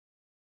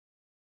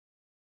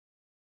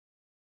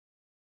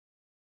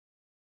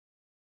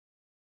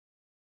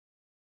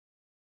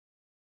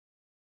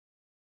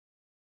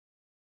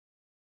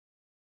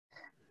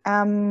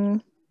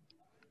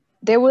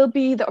there will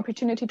be the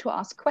opportunity to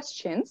ask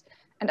questions,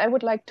 and I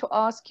would like to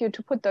ask you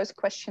to put those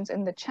questions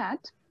in the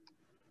chat,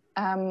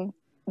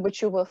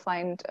 which you will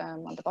find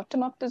on the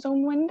bottom of the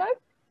Zoom window.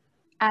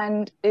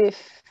 And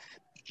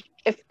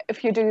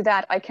if you do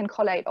that, I can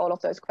collate all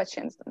of those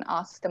questions and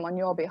ask them on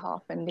your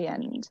behalf in the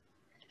end.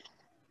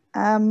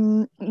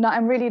 Now,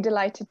 I'm really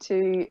delighted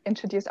to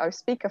introduce our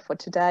speaker for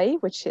today,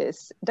 which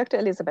is Dr.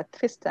 Elizabeth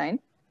Fistein.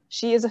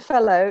 She is a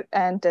fellow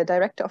and the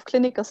director of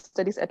clinical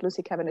studies at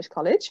Lucy Cavendish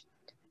College.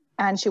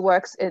 And she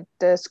works at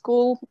the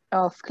School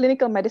of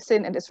Clinical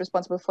Medicine and is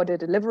responsible for the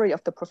delivery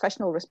of the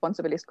Professional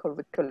Responsibilities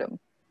Curriculum.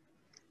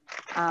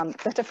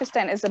 Dr.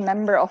 Fistein is a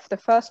member of the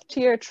First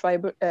Tier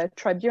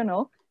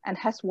Tribunal and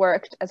has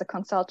worked as a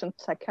consultant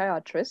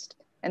psychiatrist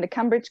in the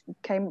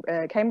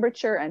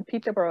Cambridgeshire and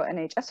Peterborough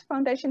NHS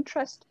Foundation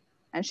Trust.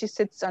 And she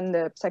sits on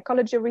the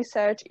Psychology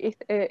Research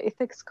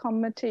Ethics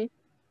Committee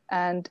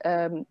and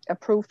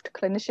Approved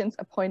Clinicians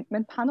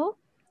Appointment Panel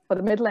for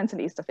the Midlands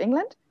and East of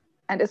England,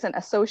 and is an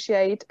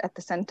associate at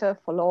the Centre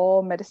for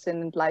Law,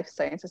 Medicine and Life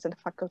Sciences in the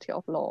Faculty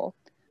of Law.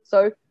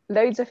 So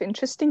loads of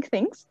interesting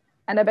things.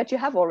 And I bet you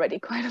have already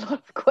quite a lot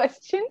of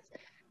questions.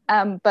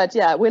 But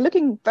yeah, we're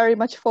looking very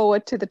much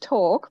forward to the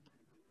talk,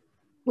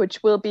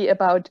 which will be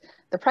about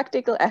the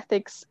practical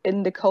ethics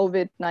in the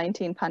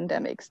COVID-19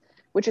 pandemics,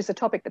 which is a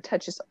topic that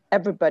touches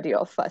everybody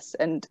of us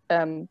and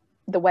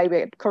the way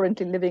we're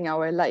currently living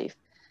our life,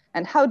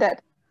 and how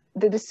that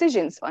the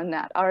decisions on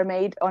that are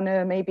made on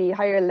a maybe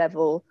higher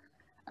level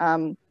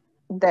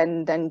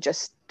than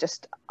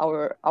just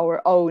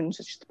our own,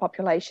 such the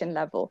population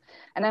level.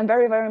 And I'm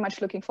very, very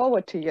much looking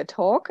forward to your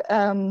talk.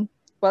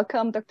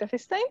 Welcome, Dr.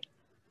 Fistein.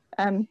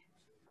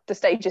 The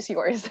stage is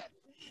yours.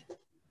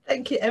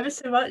 Thank you ever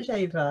so much,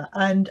 Ava.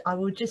 And I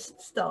will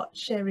just start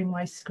sharing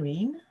my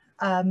screen.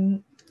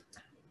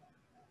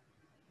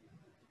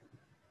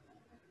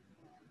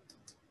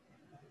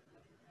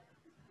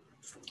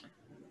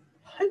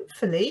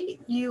 Hopefully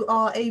you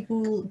are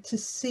able to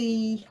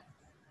see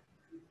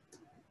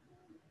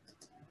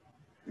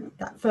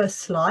that first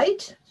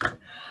slide.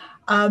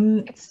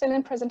 It's still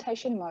in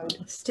presentation mode.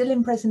 Still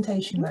in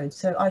presentation mode.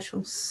 So I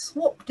shall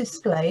swap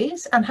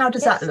displays. And how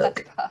does that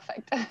look? That's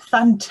perfect.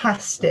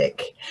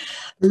 Fantastic.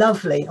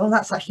 Lovely. Oh,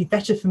 that's actually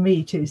better for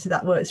me too. So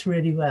that works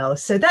really well.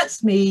 So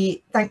that's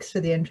me. Thanks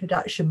for the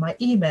introduction. My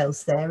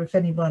email's there if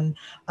anyone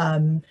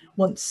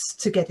wants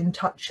to get in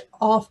touch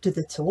after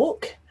the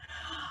talk.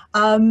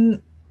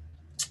 And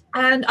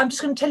I'm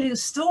just going to tell you the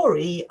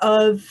story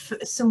of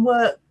some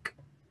work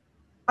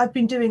I've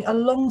been doing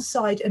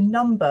alongside a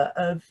number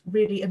of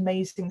really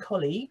amazing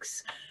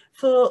colleagues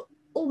for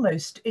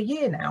almost a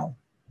year now.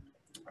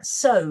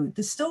 So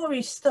the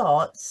story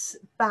starts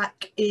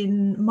back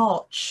in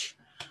March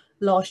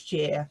last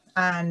year,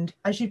 and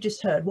as you've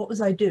just heard, what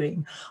was I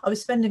doing? I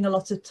was spending a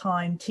lot of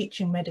time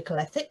teaching medical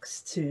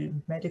ethics to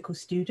medical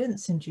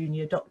students and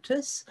junior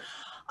doctors.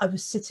 I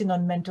was sitting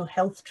on mental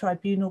health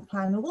tribunal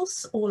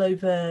panels all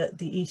over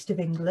the East of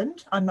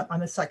England. I'm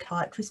a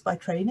psychiatrist by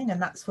training,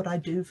 and that's what I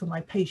do for my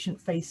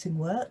patient-facing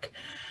work.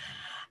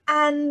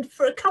 And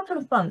for a couple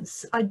of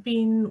months, I'd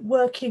been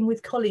working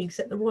with colleagues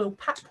at the Royal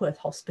Papworth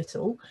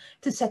Hospital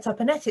to set up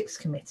an ethics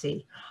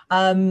committee.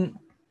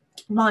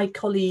 My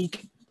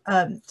colleague,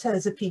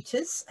 Terza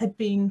Peters, had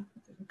been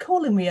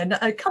calling me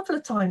a couple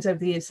of times over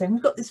the years saying,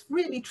 we've got this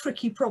really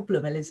tricky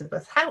problem,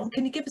 Elizabeth. How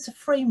can you give us a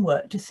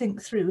framework to think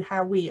through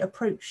how we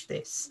approach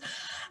this?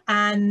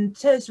 And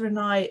Terza and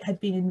I had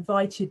been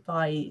invited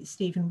by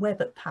Stephen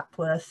Webb at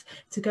Papworth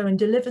to go and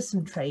deliver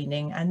some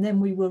training, and then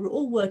we were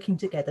all working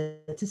together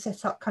to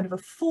set up kind of a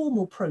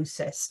formal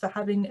process for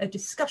having a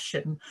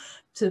discussion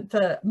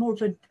for more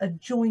of a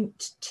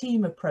joint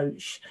team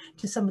approach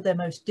to some of their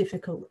most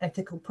difficult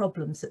ethical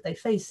problems that they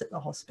face at the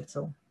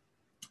hospital.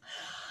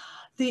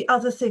 The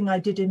other thing I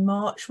did in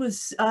March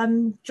was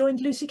joined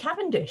Lucy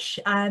Cavendish,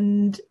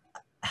 and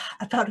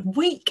about a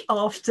week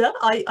after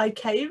I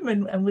came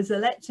and was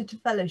elected to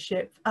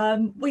fellowship,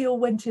 we all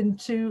went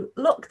into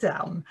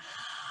lockdown.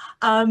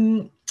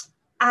 And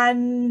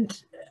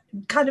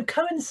kind of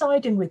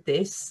coinciding with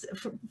this,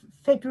 from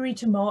February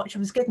to March, I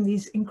was getting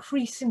these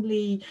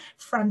increasingly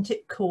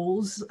frantic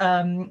calls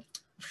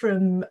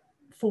from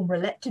former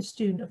elective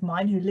student of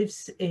mine who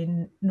lives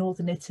in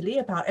northern Italy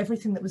about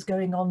everything that was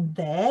going on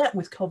there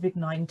with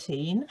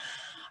COVID-19.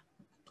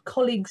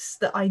 Colleagues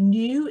that I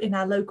knew in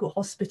our local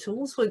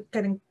hospitals were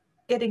getting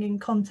in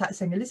contact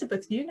saying,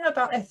 Elizabeth, you know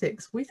about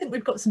ethics. We think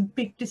we've got some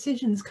big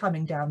decisions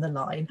coming down the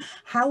line.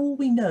 How will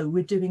we know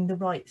we're doing the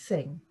right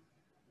thing?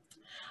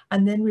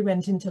 And then we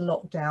went into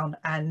lockdown,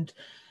 and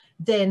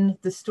then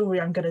the story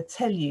I'm going to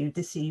tell you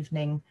this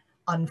evening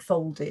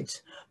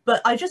unfolded.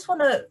 But I just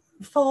want to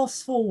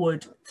fast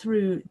forward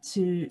through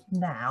to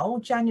now,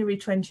 January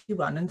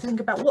 21, and think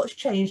about what's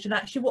changed and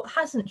actually what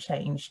hasn't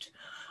changed.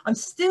 I'm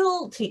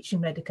still teaching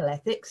medical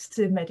ethics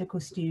to medical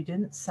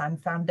students and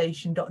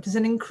foundation doctors,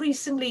 and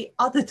increasingly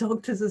other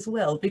doctors as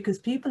well, because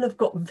people have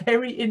got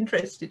very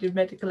interested in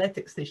medical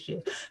ethics this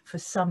year for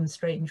some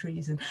strange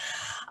reason.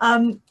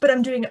 But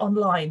I'm doing it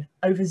online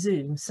over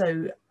Zoom.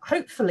 So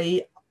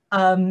hopefully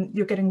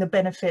you're getting the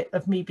benefit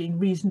of me being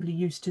reasonably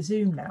used to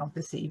Zoom now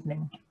this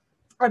evening.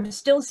 I'm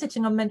still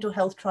sitting on mental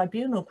health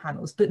tribunal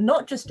panels, but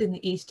not just in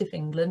the East of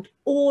England,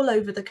 all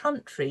over the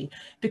country,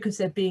 because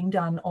they're being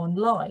done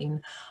online.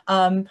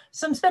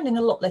 So I'm spending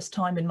a lot less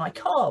time in my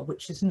car,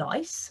 which is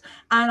nice.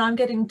 And I'm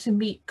getting to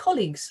meet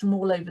colleagues from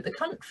all over the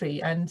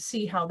country and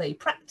see how they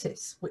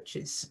practice, which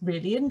is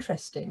really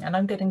interesting. And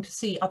I'm getting to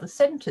see other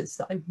centres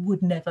that I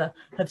would never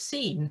have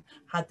seen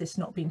had this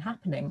not been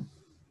happening.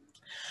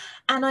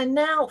 And I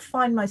now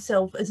find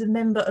myself as a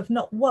member of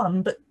not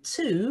one, but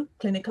two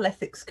clinical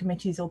ethics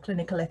committees or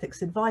clinical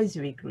ethics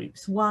advisory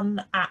groups,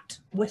 one at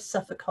West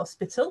Suffolk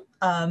Hospital,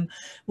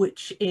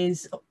 which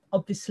is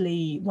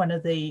obviously one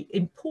of the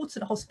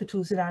important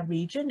hospitals in our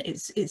region.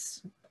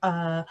 It's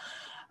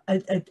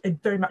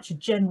very much a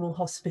general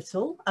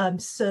hospital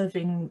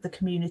serving the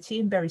community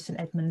in Bury St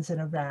Edmunds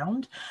and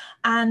around,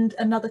 and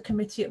another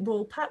committee at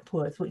Royal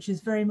Papworth, which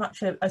is very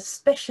much a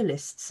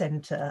specialist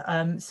centre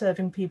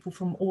serving people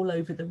from all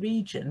over the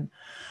region.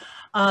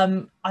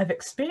 I've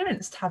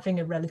experienced having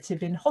a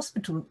relative in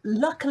hospital,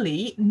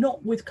 luckily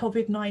not with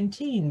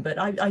COVID-19, but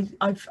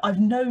I've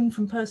known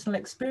from personal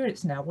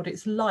experience now what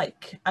it's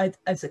like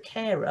as a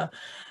carer,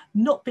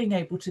 not being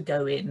able to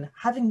go in,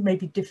 having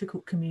maybe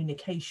difficult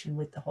communication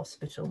with the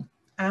hospital.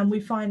 And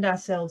we find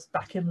ourselves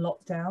back in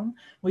lockdown.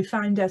 We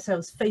find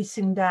ourselves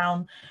facing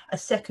down a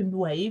second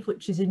wave,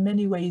 which is in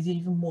many ways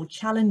even more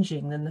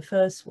challenging than the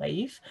first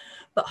wave,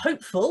 but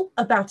hopeful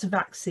about a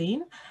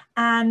vaccine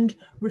and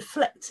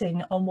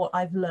reflecting on what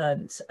I've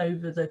learnt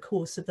over the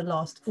course of the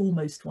last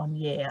almost 1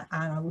 year.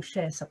 And I will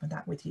share some of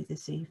that with you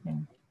this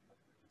evening.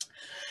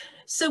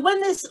 So when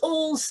this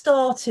all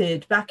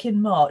started back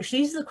in March,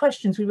 these are the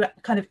questions we were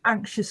kind of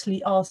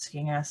anxiously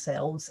asking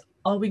ourselves.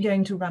 Are we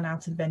going to run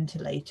out of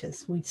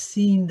ventilators? We'd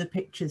seen the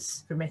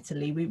pictures from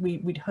Italy.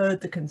 We'd heard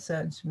the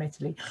concerns from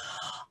Italy.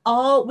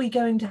 Are we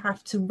going to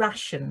have to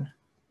ration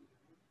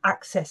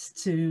access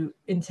to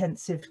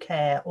intensive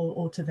care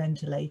or to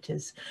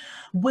ventilators?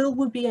 Will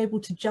we be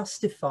able to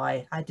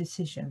justify our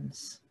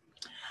decisions?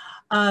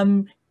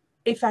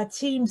 If our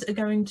teams are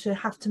going to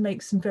have to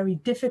make some very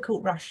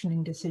difficult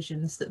rationing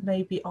decisions that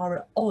maybe are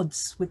at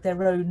odds with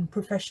their own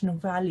professional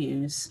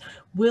values,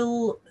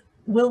 will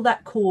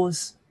that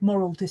cause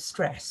moral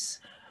distress?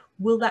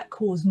 Will that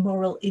cause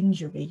moral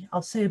injury?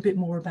 I'll say a bit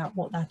more about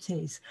what that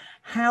is.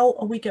 How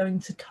are we going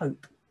to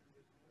cope?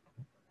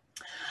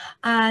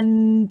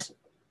 And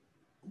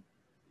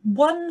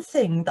one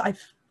thing that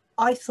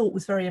I thought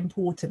was very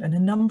important, and a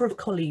number of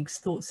colleagues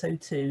thought so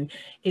too,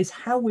 is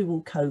how we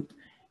will cope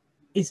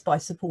is by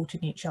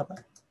supporting each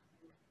other.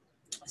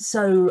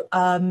 So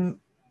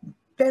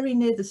very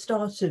near the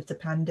start of the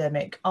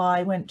pandemic,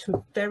 I went to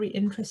a very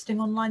interesting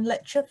online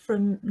lecture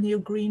from Neil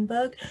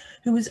Greenberg,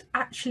 who was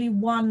actually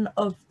one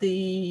of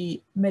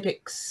the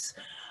medics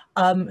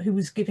who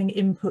was giving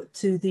input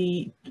to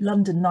the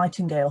London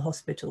Nightingale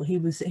Hospital. He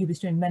was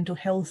doing mental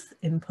health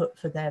input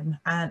for them.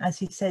 And as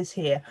he says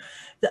here,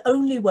 the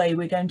only way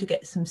we're going to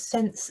get some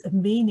sense of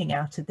meaning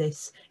out of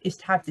this is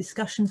to have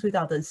discussions with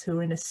others who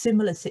are in a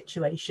similar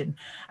situation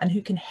and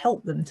who can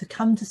help them to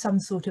come to some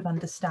sort of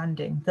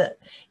understanding that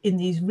in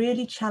these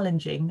really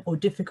challenging or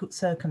difficult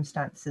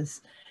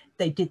circumstances,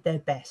 they did their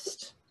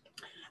best.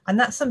 And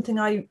that's something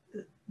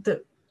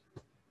that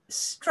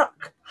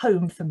struck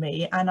home for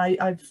me, and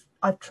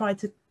I've tried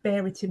to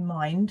bear it in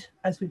mind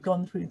as we've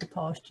gone through the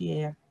past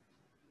year.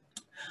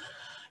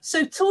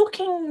 So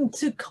talking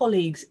to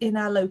colleagues in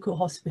our local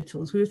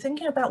hospitals, we were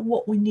thinking about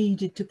what we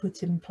needed to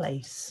put in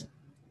place.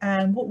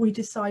 And what we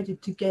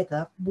decided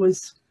together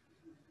was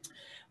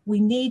we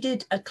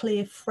needed a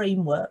clear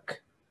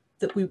framework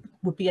that we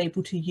would be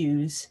able to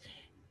use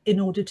in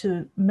order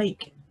to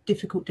make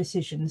difficult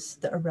decisions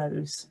that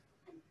arose.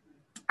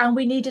 And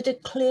we needed a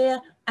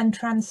clear and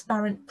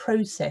transparent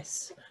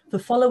process for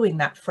following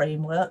that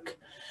framework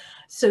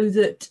so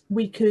that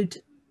we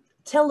could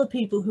tell the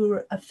people who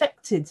were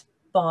affected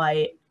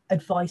by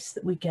advice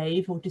that we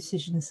gave or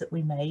decisions that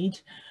we made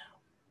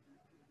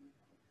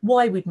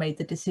why we'd made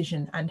the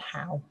decision and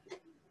how.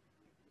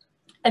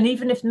 And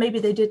even if maybe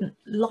they didn't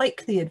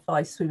like the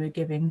advice we were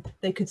giving,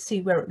 they could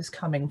see where it was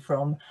coming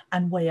from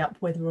and weigh up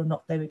whether or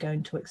not they were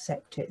going to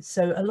accept it.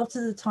 So a lot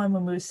of the time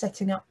when we were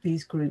setting up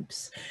these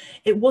groups,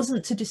 it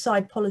wasn't to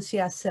decide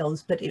policy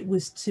ourselves, but it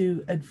was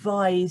to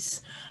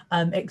advise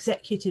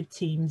executive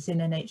teams in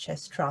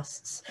NHS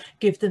trusts,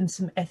 give them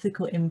some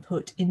ethical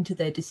input into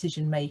their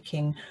decision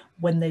making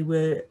when they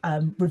were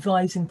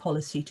revising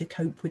policy to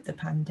cope with the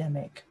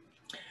pandemic.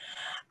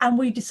 And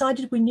we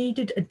decided we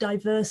needed a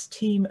diverse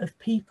team of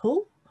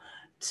people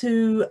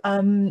to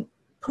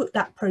put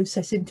that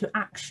process into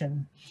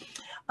action.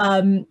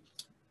 By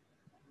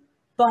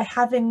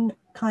having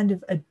kind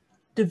of a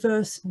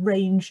diverse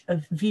range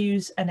of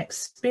views and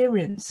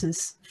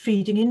experiences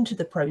feeding into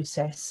the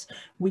process,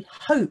 we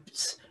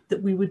hoped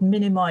that we would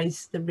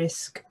minimise the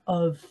risk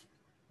of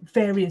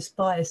various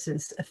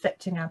biases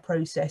affecting our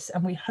process,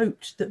 and we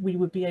hoped that we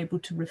would be able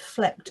to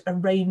reflect a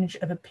range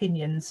of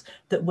opinions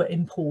that were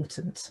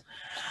important.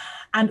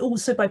 And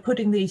also by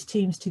putting these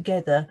teams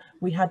together,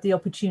 we had the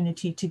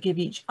opportunity to give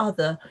each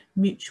other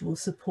mutual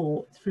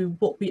support through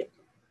what we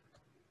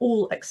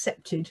all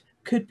accepted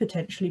could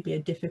potentially be a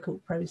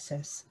difficult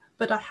process.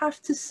 But I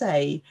have to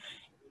say,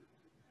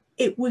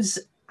 it was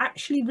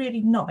actually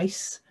really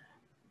nice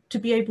to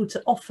be able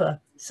to offer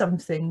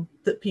something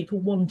that people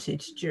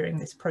wanted during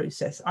this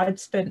process. I'd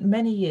spent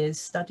many years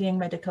studying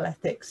medical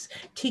ethics,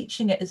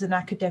 teaching it as an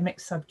academic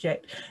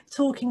subject,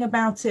 talking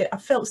about it. I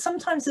felt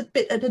sometimes a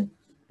bit at a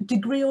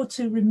degree or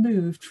two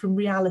removed from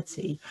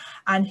reality.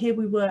 And here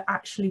we were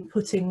actually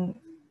putting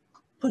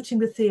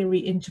the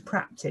theory into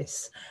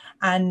practice,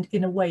 and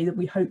in a way that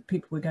we hope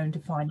people were going to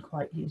find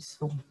quite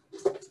useful.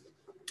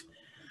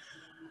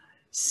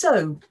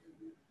 So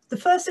the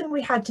first thing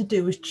we had to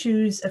do was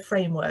choose a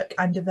framework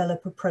and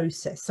develop a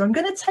process. So I'm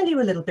going to tell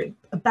you a little bit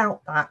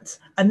about that,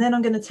 and then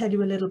I'm going to tell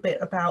you a little bit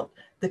about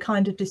the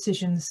kind of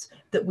decisions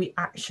that we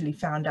actually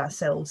found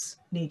ourselves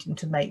needing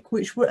to make,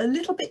 which were a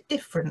little bit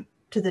different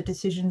to the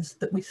decisions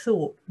that we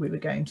thought we were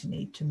going to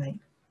need to make.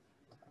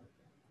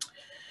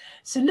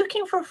 So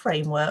looking for a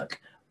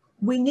framework,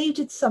 we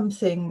needed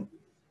something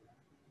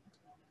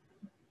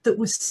that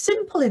was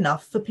simple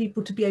enough for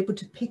people to be able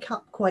to pick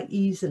up quite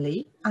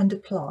easily and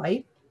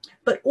apply,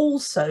 but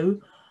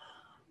also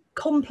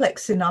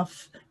complex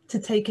enough to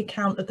take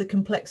account of the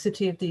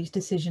complexity of these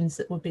decisions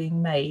that were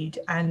being made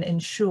and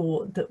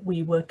ensure that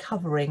we were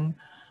covering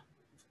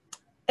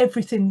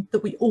everything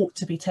that we ought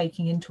to be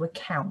taking into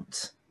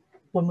account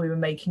when we were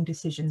making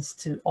decisions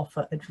to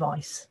offer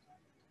advice.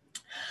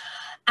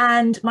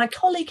 And my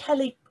colleague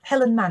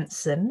Helen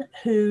Manson,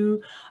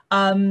 who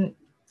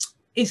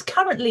is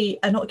currently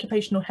an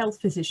occupational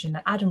health physician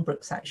at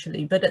Addenbrooke's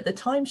actually, but at the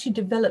time she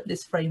developed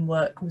this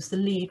framework was the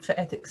lead for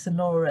ethics and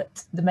law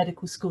at the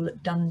medical school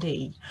at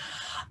Dundee,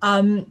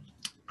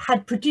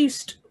 had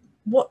produced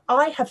what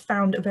I have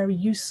found a very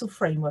useful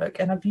framework,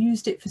 and I've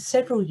used it for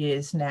several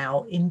years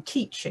now in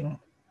teaching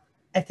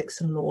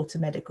ethics and law to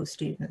medical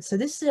students. So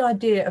this is the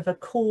idea of a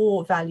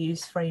core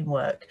values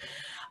framework,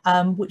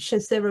 which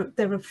says there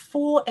are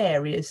 4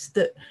 areas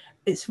that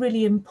it's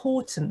really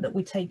important that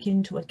we take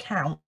into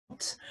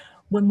account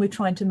when we're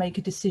trying to make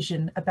a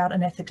decision about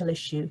an ethical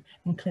issue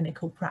in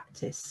clinical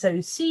practice.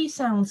 So C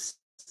stands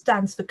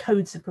for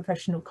codes of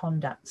professional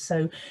conduct.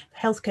 So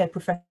healthcare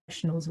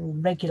professionals are all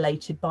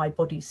regulated by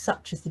bodies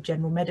such as the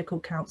General Medical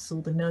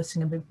Council, the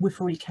Nursing and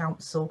Midwifery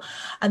Council,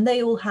 and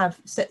they all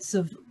have sets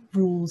of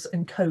rules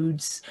and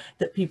codes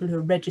that people who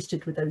are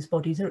registered with those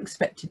bodies are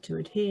expected to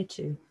adhere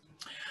to.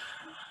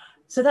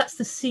 So that's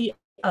the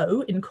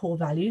CO in core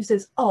values.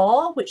 There's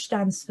R, which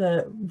stands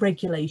for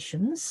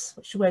regulations,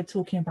 which we're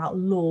talking about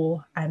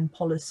law and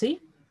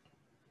policy.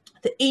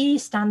 The E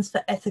stands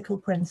for ethical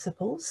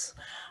principles.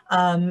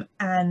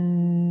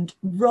 And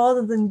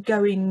rather than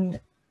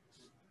going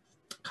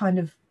kind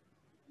of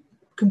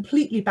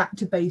completely back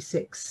to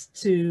basics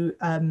to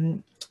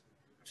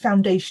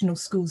foundational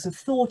schools of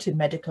thought in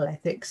medical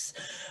ethics,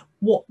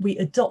 what we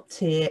adopt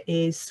here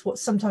is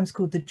what's sometimes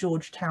called the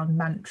Georgetown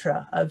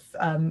mantra of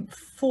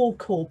 4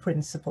 core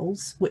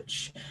principles,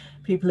 which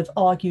people have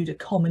argued are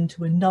common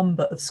to a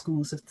number of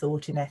schools of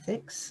thought in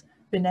ethics.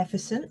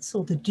 Beneficence,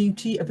 or the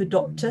duty of a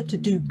doctor to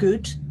do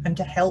good and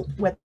to help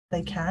where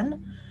they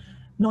can.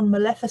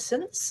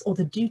 Non-maleficence, or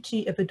the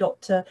duty of a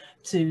doctor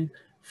to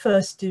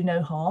first do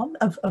no harm,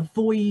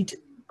 avoid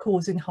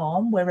causing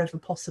harm wherever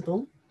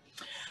possible.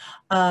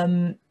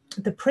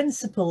 The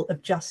principle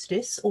of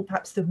justice, or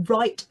perhaps the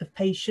right of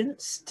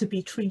patients to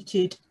be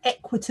treated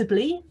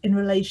equitably in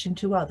relation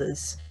to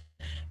others,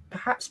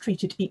 perhaps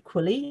treated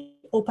equally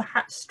or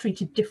perhaps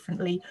treated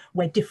differently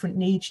where different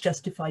needs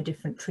justify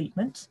different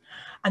treatment.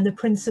 And the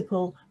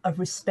principle of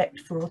respect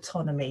for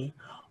autonomy,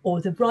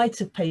 or the right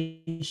of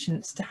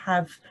patients to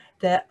have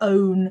their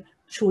own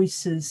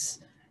choices,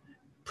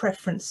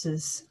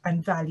 preferences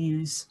and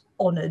values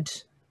honoured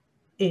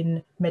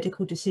in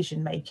medical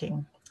decision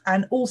making.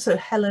 And also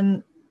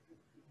Helen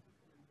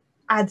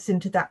adds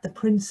into that the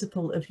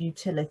principle of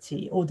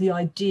utility, or the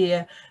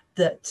idea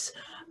that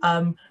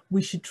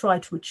we should try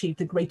to achieve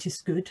the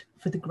greatest good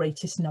for the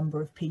greatest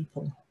number of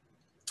people.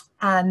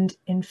 And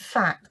in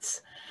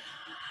fact,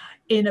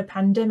 in a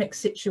pandemic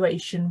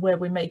situation where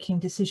we're making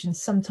decisions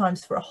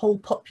sometimes for a whole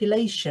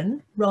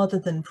population rather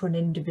than for an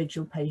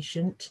individual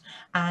patient,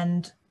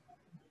 and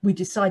we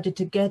decided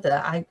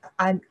together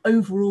our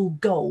overall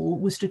goal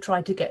was to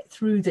try to get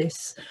through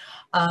this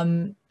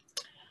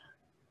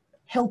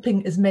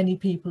helping as many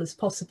people as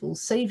possible,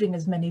 saving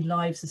as many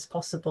lives as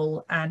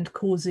possible, and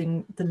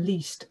causing the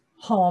least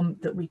harm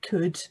that we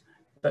could,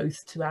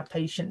 both to our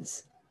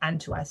patients and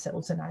to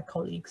ourselves and our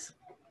colleagues.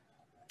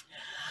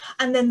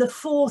 And then the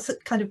 4th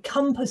kind of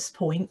compass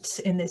point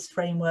in this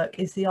framework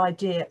is the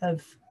idea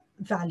of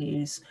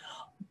values.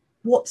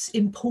 What's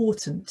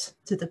important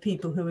to the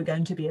people who are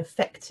going to be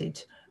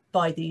affected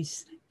by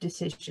these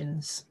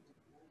decisions?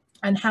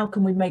 And how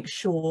can we make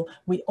sure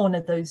we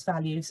honour those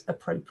values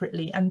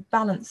appropriately and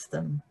balance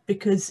them?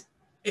 Because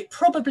it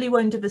probably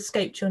won't have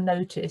escaped your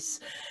notice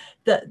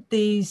that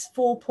these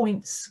 4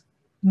 points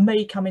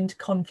may come into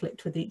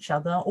conflict with each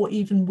other, or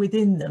even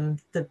within them,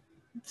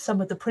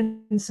 some of the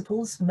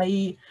principles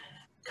may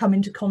come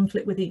into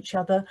conflict with each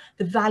other.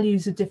 The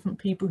values of different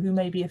people who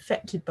may be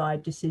affected by a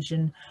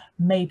decision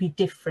may be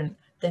different.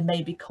 There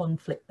may be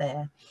conflict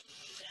there.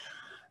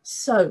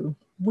 So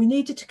we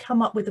needed to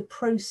come up with a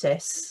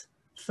process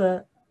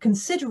for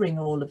considering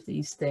all of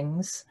these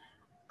things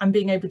and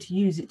being able to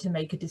use it to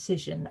make a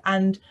decision.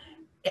 And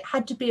it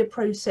had to be a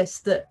process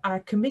that our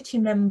committee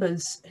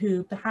members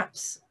who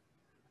perhaps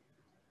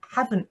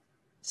haven't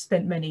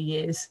spent many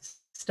years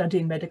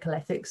studying medical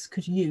ethics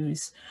could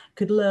use,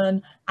 could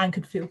learn, and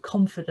could feel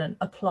confident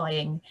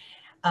applying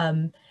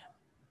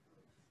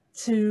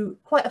to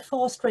quite a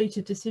fast rate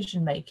of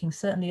decision making.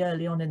 Certainly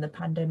early on in the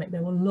pandemic,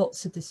 there were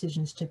lots of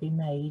decisions to be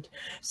made.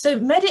 So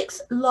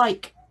medics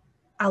like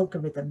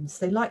algorithms,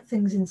 they like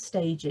things in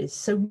stages.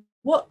 So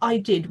what I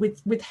did,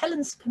 with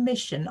Helen's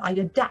permission, I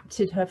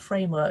adapted her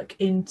framework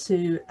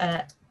into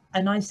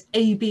a nice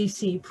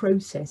ABC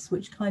process,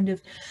 which kind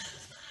of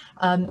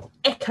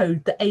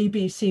echoed the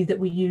ABC that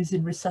we use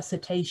in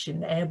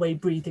resuscitation: airway,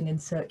 breathing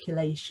and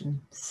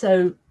circulation.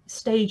 So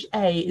stage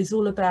A is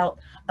all about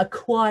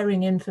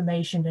acquiring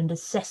information and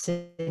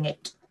assessing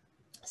it.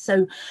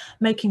 So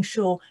making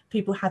sure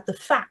people had the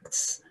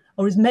facts,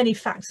 or as many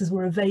facts as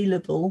were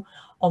available,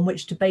 on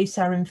which to base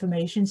our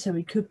information, so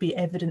we could be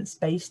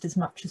evidence-based as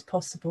much as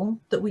possible,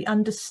 that we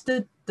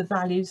understood the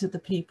values of the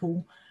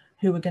people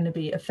who are going to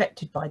be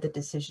affected by the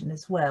decision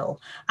as well,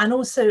 and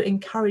also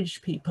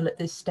encourage people at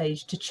this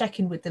stage to check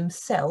in with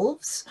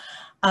themselves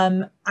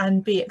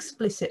and be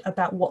explicit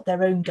about what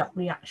their own gut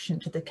reaction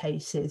to the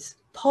case is,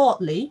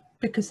 partly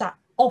because that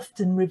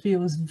often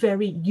reveals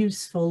very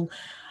useful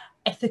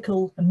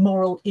ethical and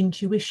moral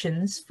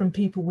intuitions from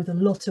people with a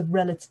lot of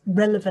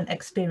relevant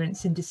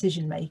experience in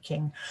decision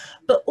making,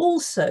 but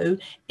also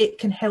it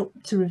can help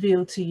to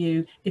reveal to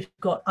you if you've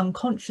got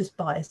unconscious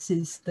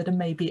biases that are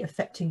maybe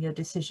affecting your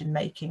decision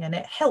making, and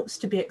it helps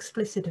to be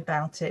explicit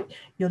about it.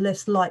 You're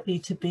less likely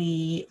to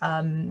be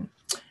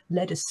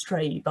led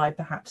astray by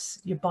perhaps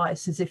your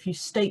biases if you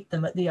state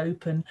them at the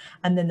open,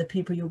 and then the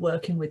people you're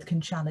working with can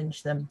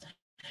challenge them.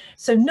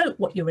 So note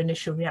what your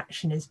initial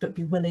reaction is, but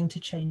be willing to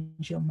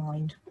change your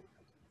mind.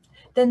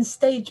 Then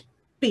stage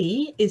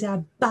B is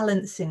our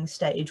balancing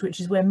stage, which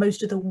is where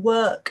most of the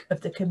work of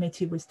the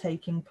committee was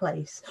taking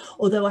place.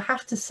 Although I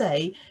have to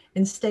say,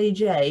 in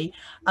stage A,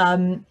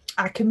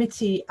 our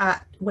committee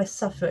at West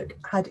Suffolk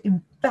had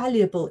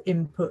invaluable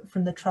input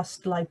from the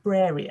trust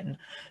librarian,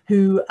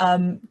 who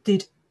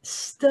did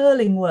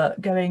sterling work,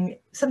 going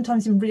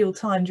sometimes in real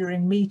time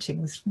during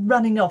meetings,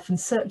 running off and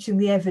searching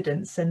the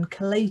evidence and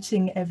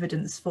collating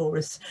evidence for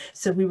us,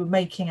 so we were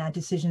making our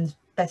decisions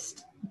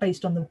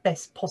based on the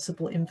best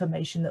possible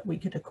information that we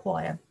could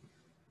acquire.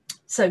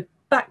 So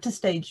back to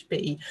stage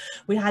B,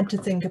 we had to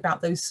think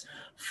about those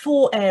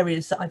 4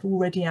 areas that I've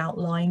already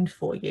outlined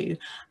for you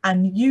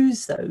and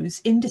use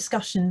those in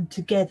discussion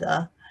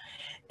together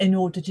in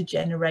order to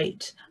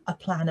generate a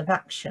plan of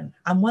action.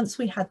 And once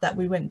we had that,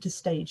 we went to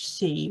stage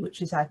C,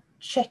 which is our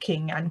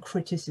checking and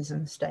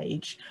criticism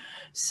stage.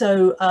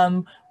 So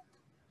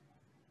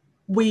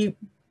we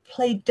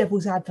played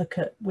devil's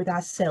advocate with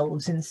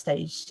ourselves in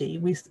stage C.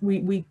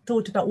 We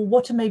thought about, well,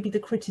 what are maybe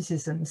the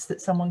criticisms that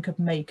someone could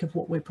make of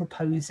what we're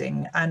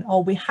proposing, and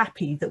are we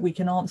happy that we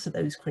can answer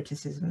those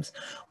criticisms?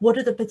 What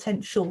are the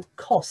potential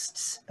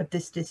costs of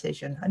this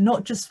decision, and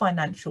not just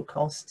financial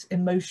costs,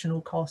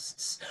 emotional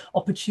costs,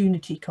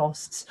 opportunity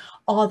costs?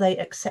 Are they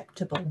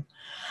acceptable?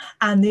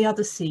 And the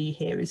other C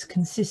here is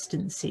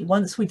consistency.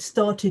 Once we'd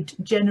started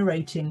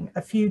generating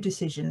a few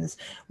decisions,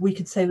 we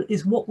could say,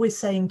 is what we're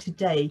saying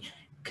today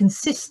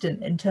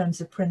consistent in terms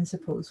of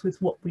principles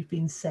with what we've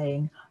been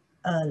saying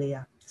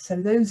earlier? So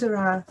those are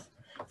our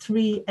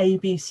 3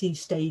 ABC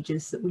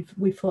stages that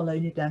we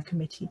followed in our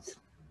committees.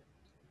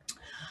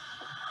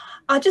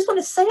 I just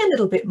want to say a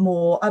little bit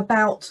more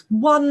about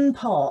one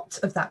part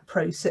of that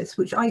process,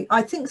 which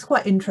I think is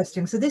quite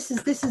interesting. So this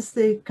is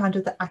the kind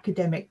of the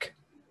academic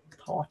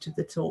part of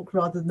the talk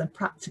rather than the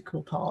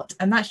practical part,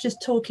 and that's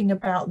just talking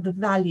about the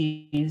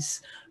values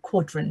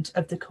quadrant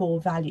of the core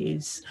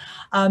values.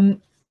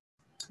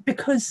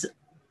 Because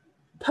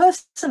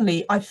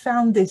personally, I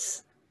found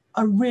this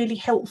a really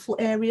helpful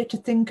area to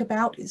think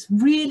about. It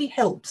really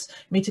helps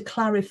me to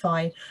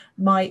clarify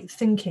my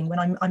thinking when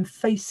I'm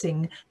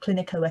facing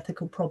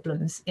clinico-ethical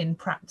problems in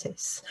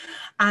practice.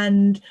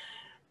 And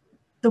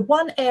the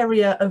one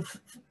area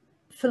of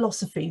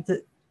philosophy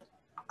that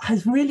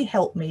has really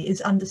helped me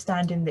is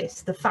understanding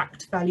this, the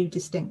fact-value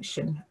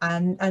distinction,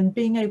 and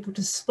being able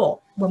to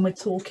spot when we're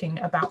talking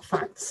about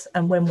facts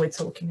and when we're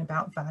talking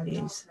about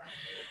values.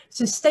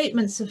 So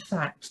statements of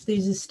fact,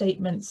 these are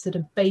statements that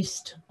are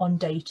based on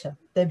data.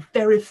 They're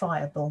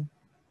verifiable,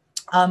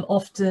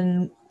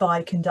 often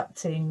by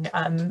conducting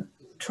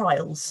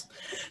trials.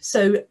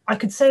 So I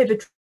could say of a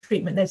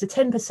treatment, there's a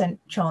 10%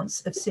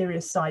 chance of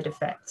serious side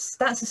effects.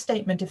 That's a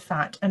statement of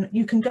fact, and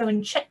you can go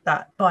and check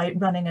that by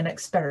running an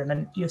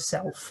experiment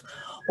yourself,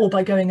 or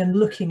by going and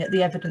looking at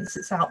the evidence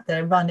that's out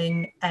there,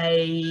 running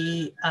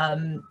a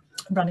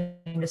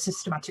running a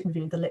systematic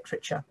review of the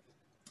literature.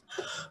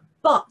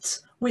 But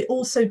we're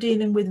also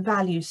dealing with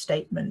value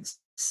statements,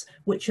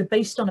 which are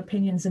based on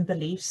opinions and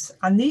beliefs,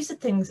 and these are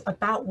things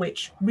about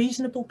which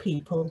reasonable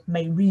people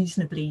may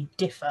reasonably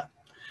differ.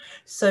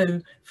 So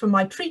for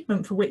my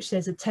treatment, for which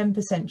there's a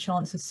 10%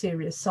 chance of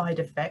serious side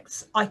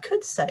effects, I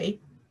could say,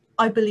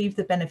 I believe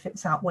the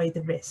benefits outweigh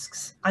the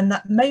risks, and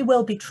that may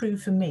well be true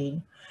for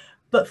me,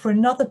 but for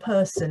another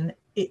person,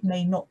 it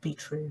may not be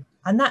true.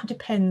 And that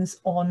depends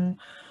on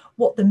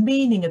what the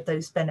meaning of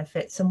those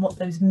benefits and what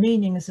those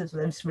meanings of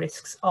those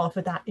risks are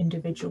for that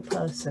individual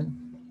person.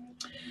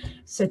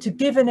 So to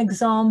give an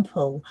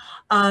example,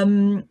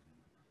 eye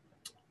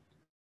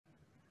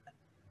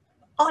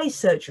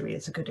surgery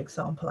is a good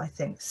example, I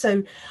think.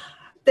 So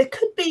there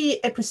could be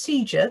a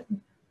procedure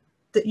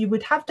that you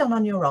would have done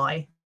on your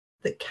eye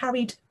that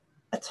carried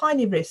a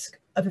tiny risk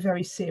of a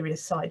very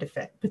serious side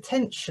effect,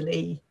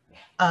 potentially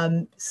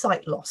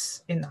sight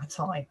loss in that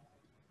eye.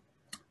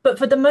 But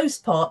for the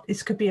most part,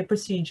 this could be a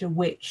procedure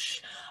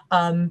which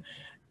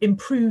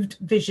improved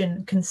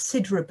vision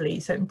considerably,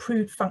 so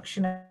improved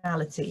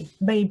functionality,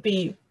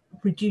 maybe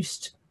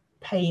reduced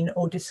pain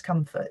or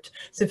discomfort.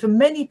 So for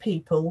many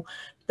people,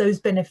 those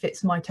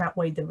benefits might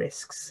outweigh the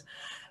risks,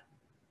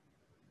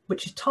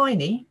 which is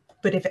tiny,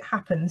 but if it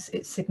happens,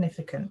 it's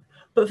significant.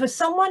 But for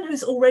someone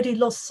who's already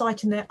lost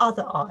sight in their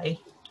other eye,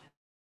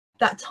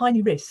 that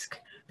tiny risk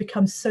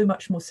becomes so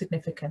much more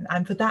significant.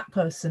 And for that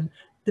person,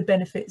 the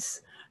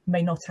benefits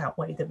may not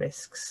outweigh the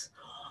risks.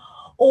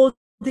 Or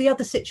the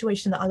other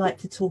situation that I like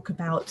to talk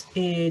about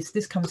is,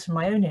 this comes from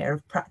my own area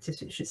of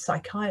practice, which is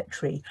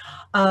psychiatry,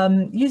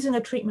 using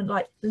a treatment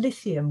like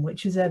lithium,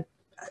 which is a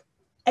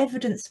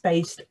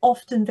evidence-based,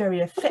 often very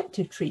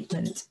effective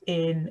treatment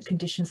in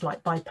conditions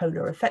like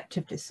bipolar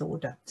affective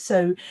disorder.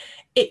 So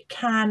it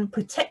can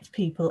protect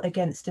people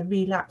against a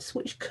relapse,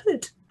 which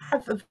could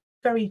have a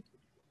very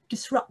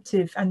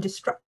disruptive and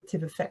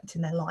destructive effect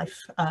in their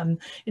life,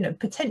 you know,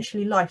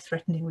 potentially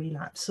life-threatening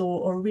relapse,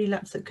 or a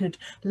relapse that could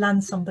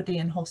land somebody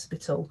in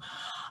hospital.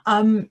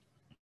 But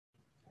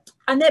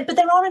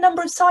there are a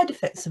number of side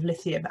effects of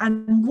lithium,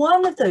 and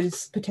one of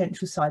those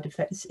potential side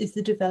effects is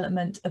the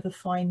development of a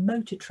fine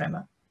motor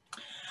tremor.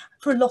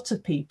 For a lot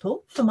of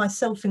people, for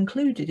myself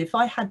included, if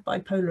I had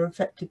bipolar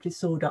affective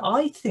disorder,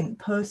 I think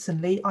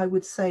personally I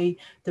would say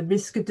the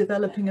risk of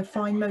developing a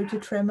fine motor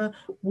tremor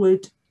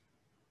would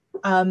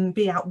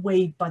be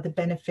outweighed by the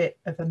benefit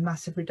of a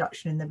massive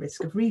reduction in the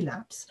risk of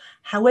relapse.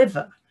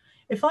 However,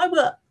 if I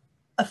were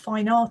a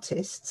fine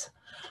artist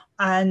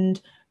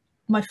and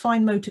my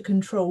fine motor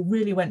control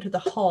really went to the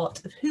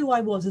heart of who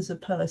I was as a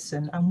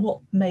person and what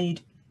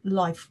made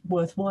life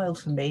worthwhile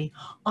for me,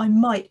 I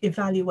might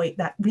evaluate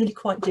that really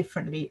quite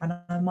differently, and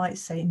I might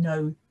say,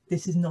 no,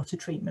 this is not a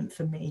treatment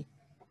for me.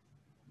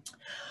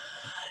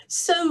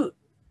 So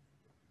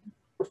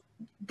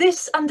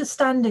this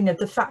understanding of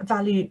the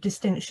fact-value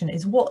distinction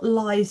is what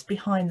lies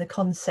behind the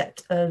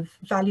concept of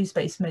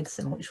values-based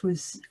medicine, which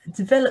was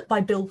developed by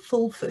Bill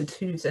Fulford,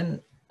 who's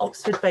an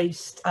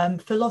Oxford-based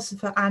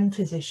philosopher and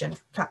physician. In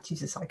fact,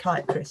 he's a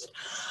psychiatrist.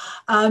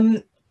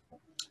 And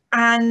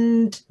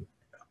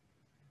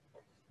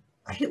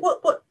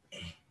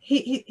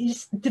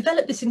he's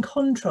developed this in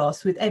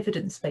contrast with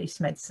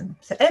evidence-based medicine.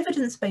 So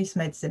evidence-based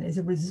medicine is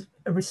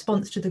a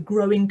response to the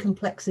growing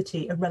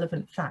complexity of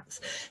relevant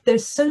facts.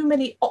 There's so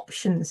many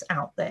options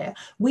out there.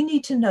 We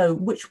need to know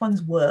which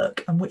ones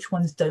work and which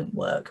ones don't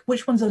work,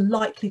 which ones are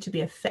likely to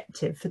be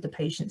effective for the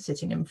patient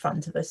sitting in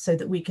front of us, so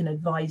that we can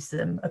advise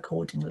them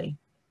accordingly.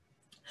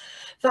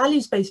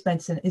 Values-based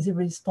medicine is a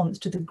response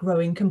to the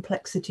growing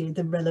complexity of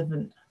the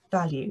relevant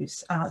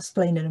values. I'll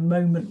explain in a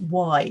moment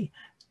why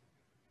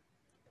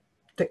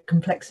that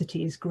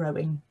complexity is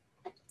growing.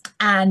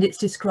 And it's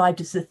described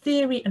as the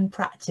theory and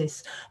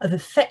practice of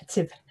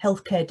effective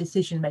healthcare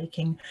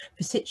decision-making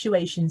for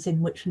situations in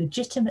which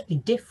legitimately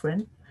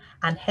different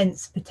and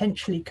hence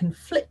potentially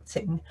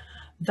conflicting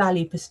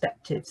value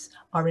perspectives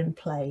are in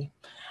play.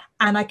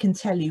 And I can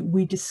tell you,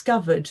 we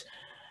discovered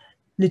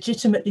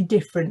legitimately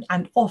different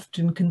and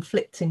often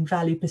conflicting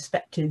value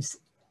perspectives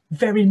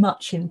very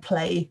much in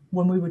play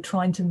when we were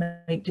trying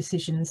to make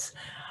decisions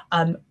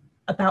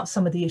about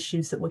some of the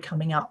issues that were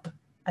coming up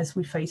as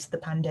we faced the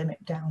pandemic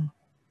down.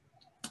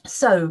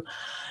 So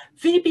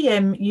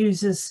VBM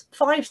uses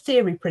 5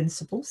 theory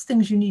principles,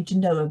 things you need to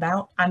know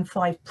about, and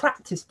 5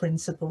 practice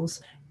principles,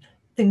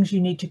 things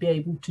you need to be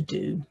able to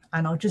do.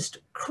 And I'll just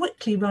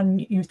quickly run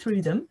you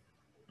through them.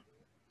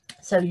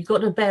 So you've got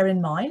to bear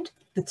in mind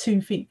the 2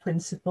 feet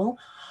principle.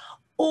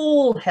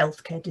 All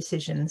healthcare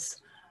decisions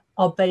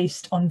are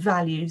based on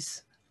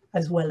values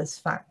as well as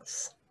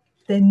facts.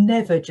 They're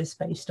never just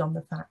based on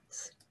the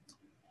facts.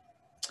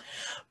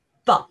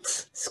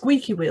 But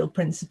squeaky wheel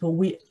principle,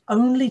 we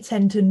only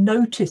tend to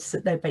notice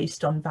that they're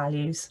based on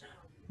values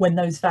when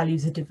those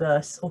values are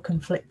diverse or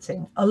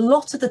conflicting. A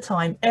lot of the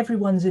time,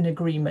 everyone's in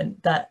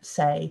agreement that,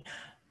 say,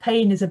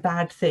 pain is a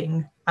bad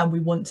thing and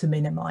we want to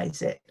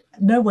minimize it.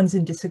 No one's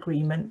in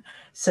disagreement,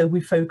 so we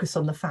focus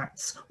on the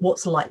facts,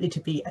 what's likely to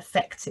be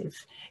effective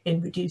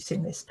in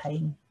reducing this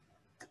pain.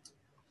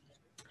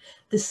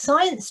 The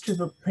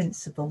science-driven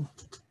principle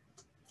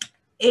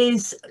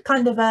is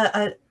kind of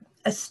a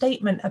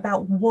statement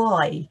about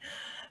why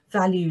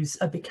values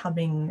are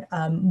becoming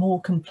more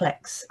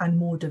complex and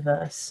more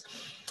diverse.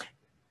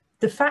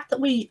 The fact that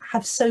we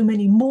have so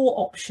many more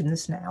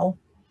options now,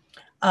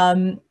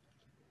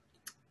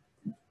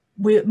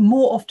 we're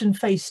more often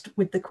faced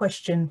with the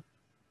question,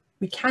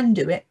 we can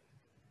do it,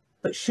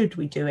 but should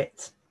we do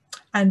it?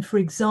 And for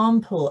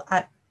example,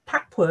 at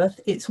Papworth,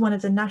 it's one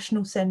of the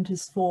national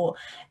centres for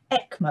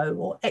ECMO,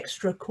 or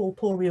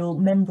extracorporeal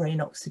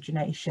membrane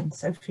oxygenation.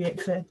 So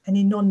for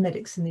any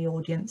non-medics in the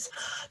audience,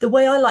 the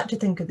way I like to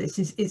think of this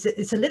is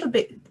it's a little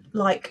bit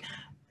like,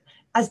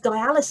 as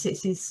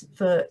dialysis is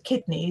for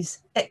kidneys,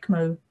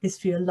 ECMO is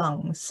for your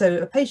lungs. So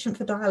a patient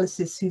for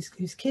dialysis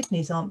whose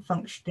kidneys aren't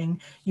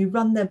functioning, you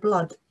run their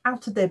blood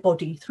out of their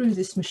body through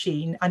this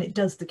machine, and it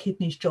does the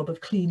kidney's job of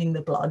cleaning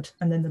the blood,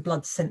 and then the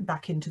blood's sent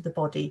back into the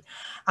body.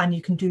 And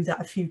you can do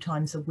that a few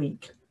times a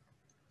week.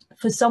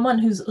 For someone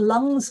whose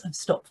lungs have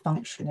stopped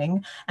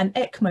functioning, an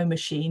ECMO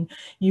machine,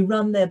 you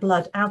run their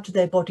blood out of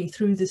their body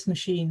through this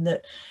machine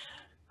that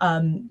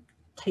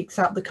takes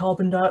out the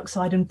carbon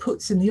dioxide and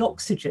puts in the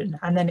oxygen,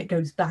 and then it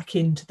goes back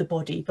into the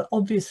body. But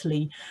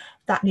obviously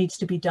that needs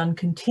to be done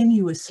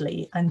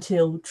continuously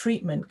until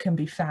treatment can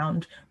be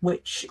found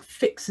which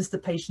fixes the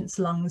patient's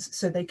lungs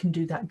so they can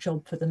do that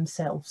job for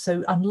themselves.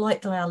 So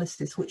unlike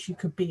dialysis, which you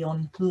could be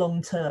on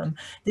long term,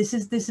 this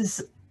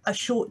is a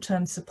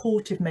short-term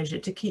supportive measure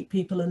to keep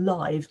people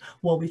alive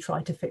while we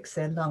try to fix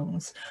their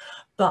lungs.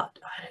 But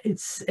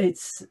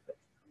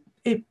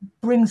it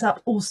brings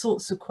up all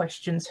sorts of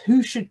questions.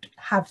 Who should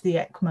have the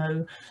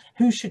ECMO?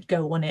 Who should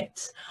go on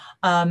it?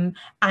 And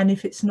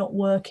if it's not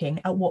working,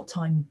 at what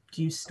time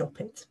do you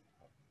stop it?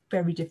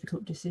 Very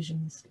difficult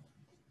decisions.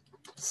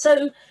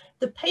 So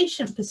the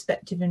patient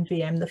perspective in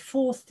VM, the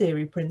fourth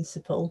theory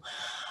principle,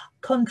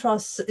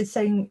 contrasts, is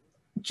saying,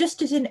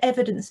 just as in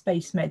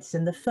evidence-based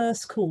medicine, the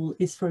first call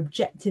is for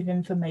objective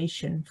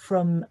information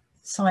from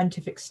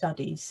scientific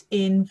studies.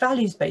 In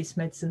values-based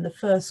medicine, the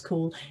first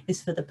call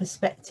is for the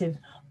perspective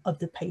of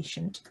the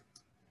patient.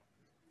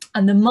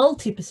 And the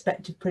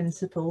multi-perspective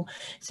principle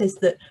says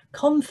that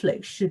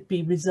conflict should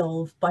be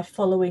resolved by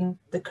following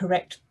the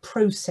correct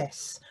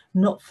process,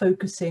 not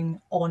focusing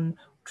on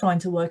trying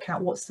to work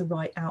out what's the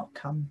right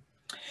outcome.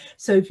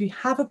 So if you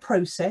have a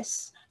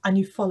process and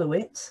you follow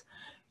it,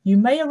 you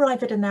may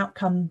arrive at an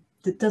outcome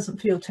that doesn't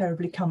feel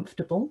terribly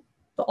comfortable,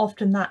 but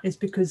often that is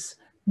because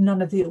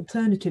none of the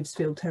alternatives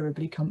feel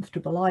terribly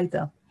comfortable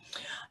either.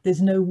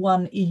 There's no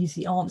one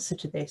easy answer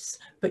to this,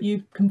 but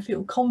you can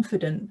feel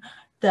confident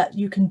that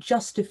you can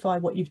justify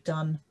what you've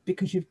done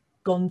because you've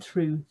gone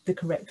through the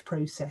correct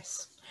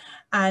process.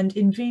 And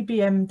in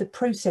VBM, the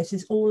process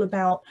is all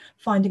about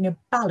finding a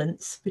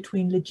balance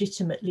between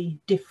legitimately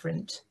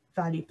different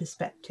value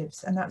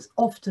perspectives. And that's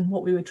often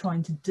what we were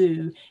trying to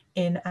do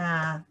in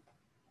our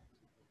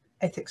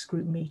ethics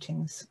group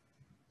meetings.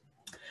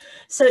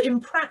 So in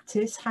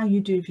practice, how you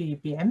do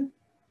VBM,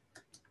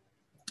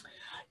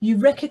 you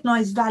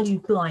recognise value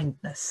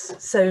blindness.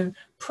 So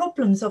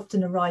problems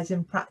often arise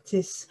in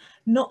practice,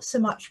 not so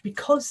much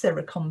because there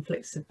are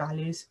conflicts of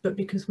values, but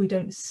because we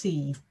don't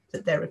see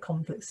that there are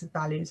conflicts of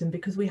values, and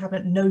because we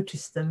haven't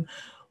noticed them,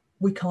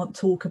 we can't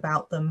talk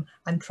about them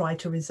and try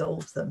to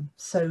resolve them.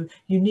 So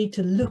you need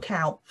to look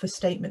out for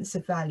statements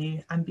of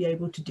value and be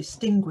able to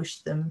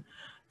distinguish them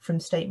from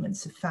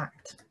statements of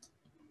fact.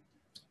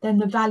 Then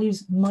the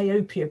values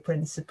myopia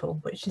principle,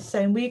 which is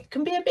saying we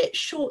can be a bit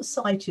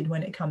short-sighted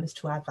when it comes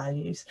to our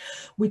values.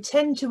 We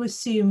tend to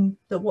assume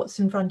that what's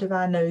in front of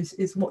our nose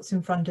is what's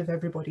in front of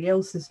everybody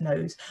else's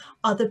nose.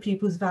 Other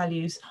people's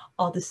values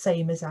are the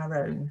same as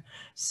our own.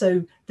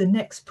 So the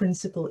next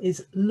principle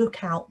is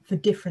look out for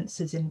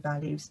differences in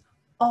values.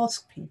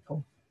 Ask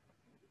people.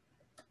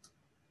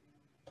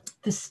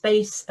 The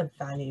space of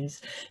values.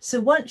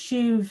 So once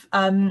you've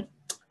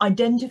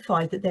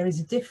identified that there is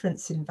a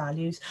difference in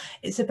values,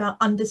 it's about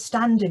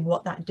understanding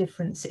what that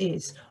difference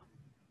is,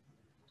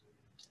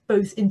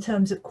 both in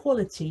terms of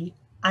quality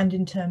and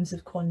in terms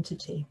of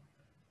quantity.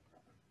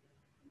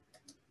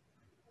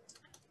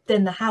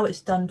 Then the how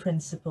it's done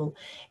principle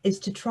is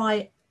to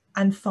try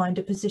and find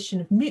a position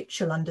of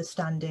mutual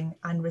understanding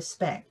and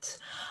respect.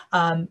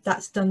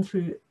 That's done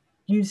through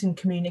using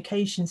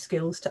communication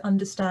skills to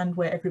understand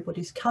where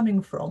everybody's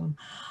coming from,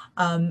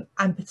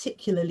 and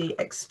particularly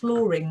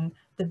exploring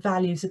the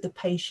values of the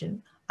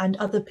patient and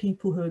other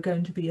people who are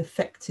going to be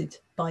affected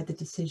by the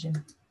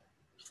decision.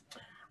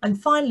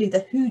 And finally,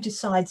 the who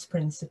decides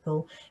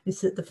principle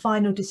is that the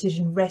final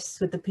decision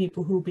rests with the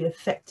people who will be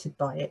affected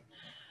by it.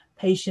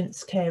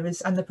 Patients,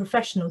 carers, and the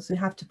professionals who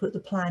have to put the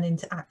plan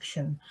into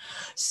action.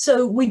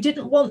 So we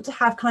didn't want to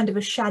have kind of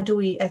a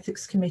shadowy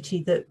ethics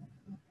committee that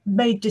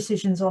made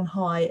decisions on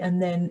high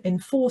and then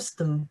enforced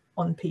them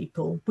on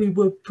people. We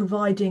were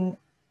providing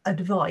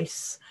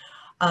advice,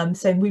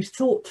 saying we've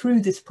thought through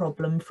this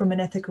problem from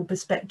an ethical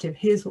perspective.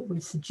 Here's what we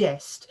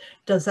suggest.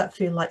 Does that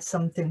feel like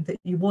something that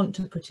you want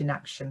to put in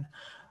action?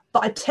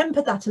 But I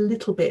temper that a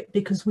little bit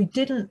because we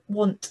didn't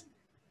want,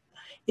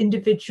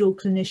 individual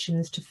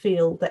clinicians to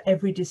feel that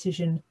every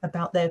decision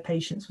about their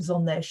patients was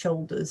on their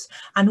shoulders.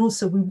 And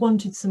also we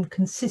wanted some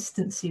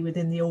consistency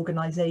within the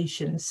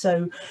organisation.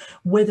 So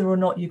whether or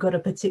not you got a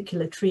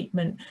particular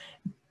treatment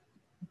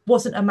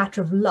wasn't a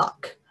matter of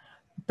luck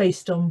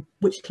based on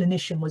which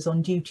clinician was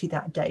on duty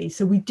that day.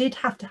 So we did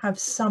have to have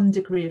some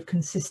degree of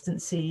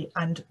consistency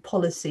and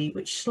policy,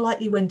 which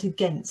slightly went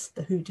against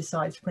the who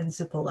decides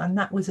principle. And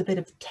that was a bit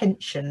of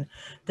tension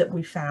that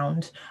we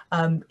found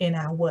in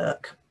our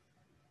work.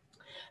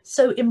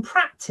 So in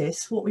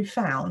practice, what we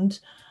found,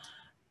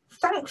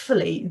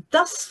 thankfully,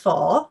 thus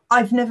far,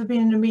 I've never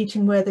been in a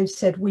meeting where they've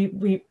said,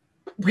 we're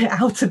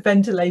out of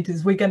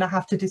ventilators, we're going to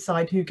have to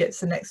decide who gets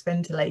the next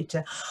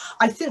ventilator.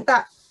 I think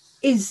that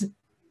is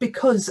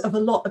because of a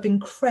lot of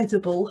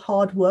incredible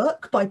hard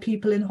work by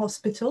people in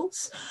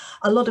hospitals,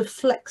 a lot of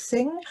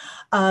flexing,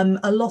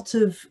 a lot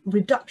of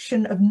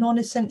reduction of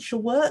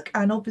non-essential work.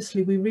 And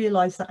obviously we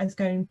realise that is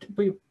going to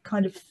be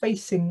kind of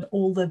facing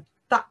all the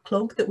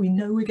backlog that we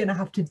know we're going to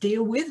have to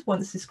deal with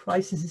once this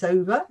crisis is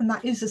over. And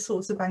that is a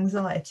source of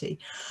anxiety.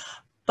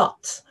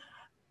 But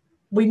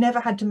we never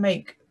had to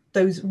make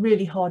those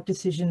really hard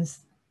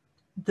decisions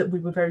that we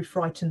were very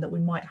frightened that we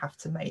might have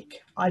to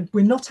make.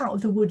 We're not out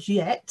of the woods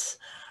yet,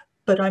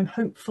 but I'm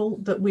hopeful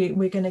that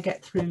we're going to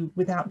get through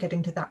without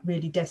getting to that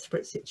really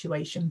desperate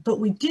situation. But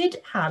we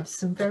did have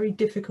some very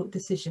difficult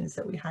decisions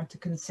that we had to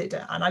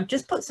consider. And I've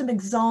just put some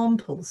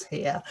examples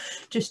here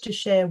just to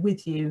share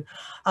with you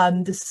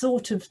the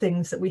sort of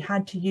things that we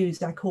had to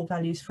use our core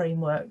values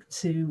framework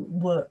to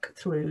work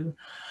through.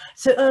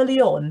 So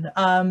early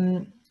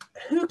on,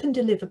 who can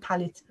deliver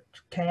palliative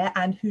care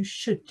and who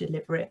should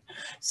deliver it?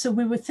 So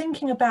we were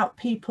thinking about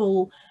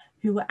people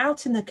who were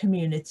out in the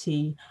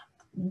community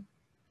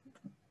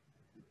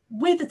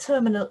with a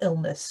terminal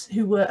illness,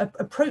 who were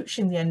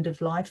approaching the end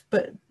of life,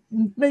 but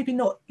maybe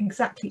not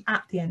exactly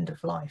at the end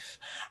of life.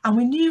 And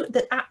we knew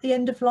that at the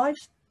end of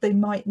life, they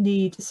might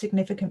need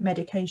significant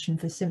medication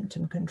for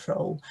symptom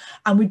control.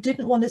 And we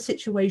didn't want a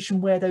situation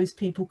where those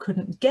people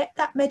couldn't get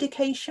that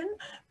medication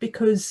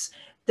because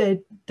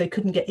they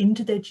couldn't get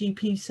into their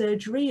GP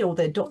surgery, or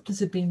their doctors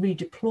had been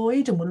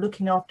redeployed and were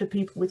looking after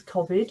people with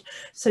COVID.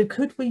 So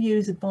could we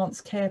use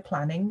advanced care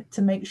planning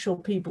to make sure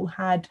people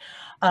had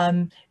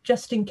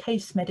just in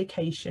case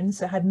medication,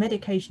 so had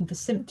medication for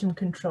symptom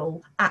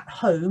control at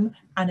home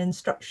and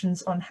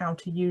instructions on how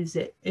to use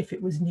it if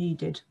it was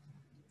needed?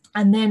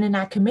 And then in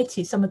our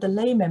committee, some of the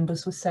lay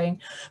members were saying,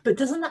 but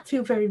doesn't that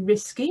feel very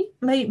risky?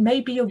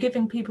 Maybe you're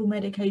giving people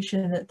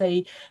medication that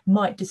they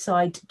might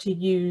decide to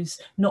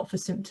use not for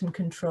symptom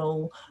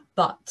control,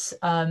 but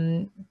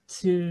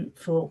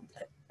for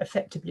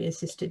effectively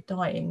assisted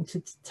dying,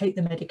 to take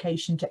the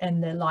medication to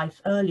end their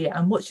life earlier.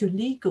 And what's your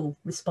legal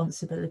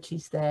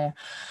responsibilities there?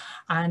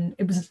 And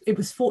it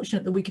was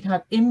fortunate that we could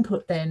have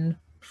input then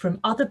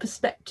from other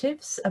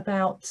perspectives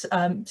about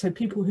so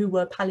people who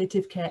were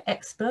palliative care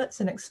experts,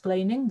 and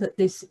explaining that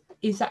this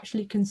is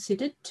actually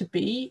considered to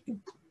be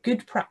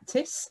good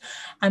practice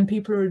and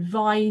people are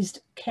advised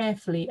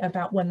carefully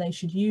about when they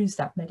should use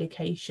that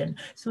medication.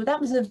 So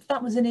that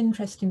was an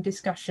interesting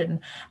discussion,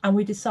 and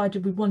we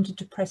decided we wanted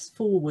to press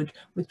forward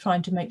with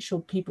trying to make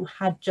sure people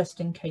had just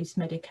in case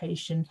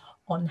medication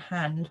on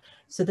hand,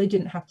 so they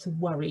didn't have to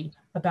worry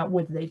about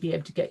whether they'd be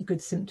able to get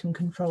good symptom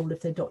control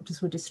if their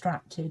doctors were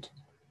distracted.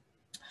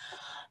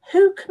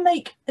 Who can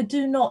make a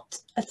do not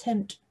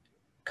attempt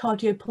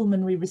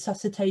cardiopulmonary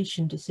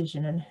resuscitation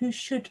decision, and who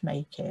should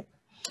make it?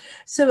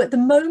 So at the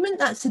moment,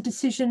 that's a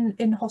decision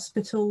in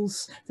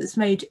hospitals that's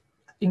made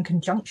in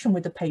conjunction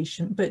with the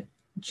patient, but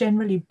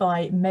generally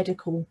by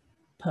medical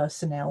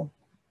personnel.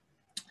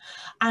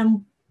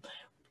 And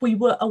we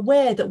were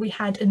aware that we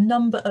had a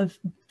number of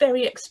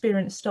very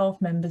experienced staff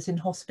members in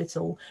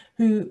hospital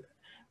who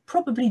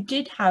probably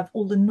did have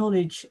all the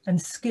knowledge and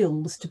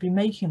skills to be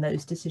making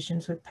those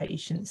decisions with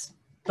patients.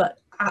 But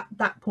at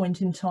that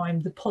point in time,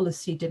 the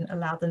policy didn't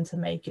allow them to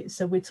make it.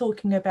 So we're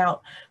talking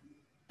about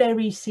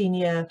very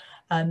senior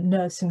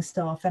nursing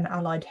staff and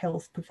allied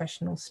health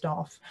professional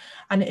staff.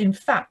 And in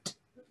fact,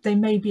 they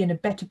may be in a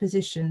better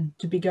position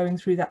to be going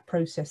through that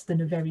process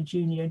than a very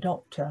junior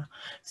doctor.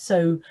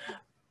 So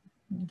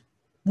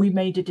we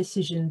made a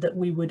decision that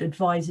we would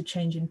advise a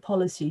change in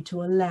policy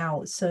to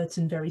allow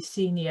certain very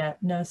senior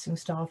nursing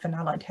staff and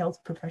allied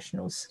health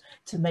professionals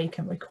to make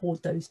and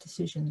record those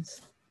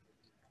decisions.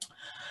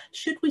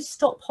 Should we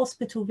stop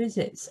hospital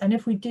visits? And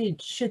if we did,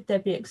 should there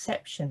be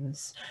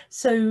exceptions?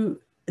 So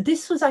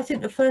this was, I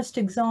think, the first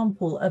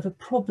example of a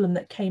problem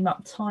that came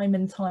up time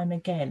and time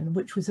again,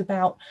 which was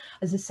about,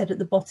 as I said at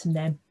the bottom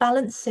there,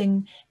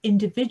 balancing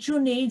individual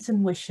needs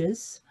and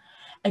wishes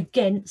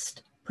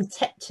against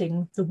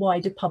protecting the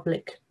wider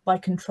public by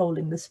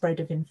controlling the spread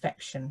of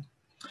infection.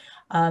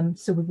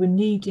 So we were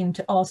needing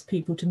to ask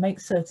people to make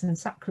certain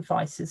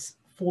sacrifices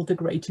for the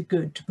greater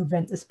good to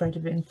prevent the spread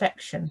of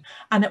infection.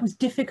 And it was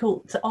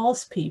difficult to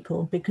ask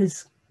people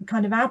because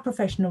kind of our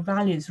professional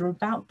values are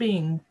about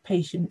being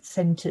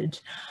patient-centered.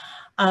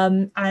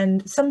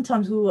 And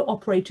sometimes we were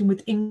operating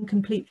with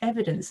incomplete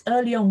evidence.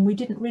 Early on, we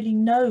didn't really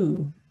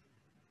know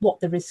what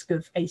the risk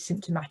of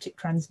asymptomatic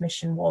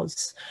transmission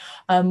was.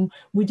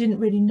 We didn't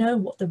really know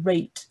what the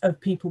rate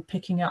of people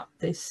picking up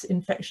this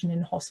infection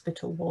in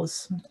hospital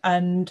was,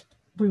 and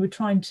we were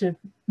trying to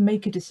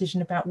make a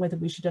decision about whether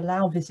we should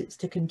allow visits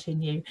to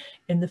continue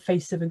in the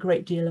face of a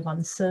great deal of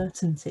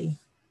uncertainty.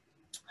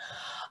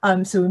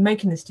 So we're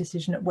making this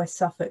decision at West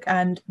Suffolk,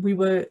 and we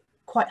were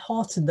quite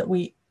heartened that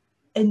we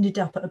ended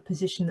up at a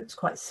position that's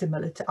quite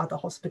similar to other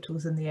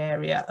hospitals in the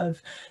area.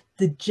 Of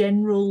the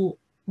general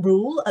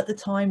rule at the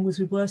time was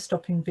we were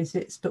stopping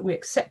visits, but we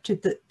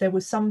accepted that there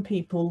were some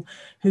people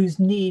whose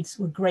needs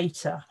were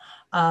greater.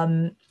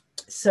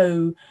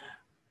 So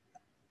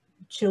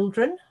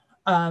children,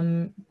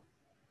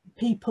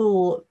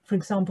 people, for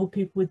example,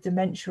 people with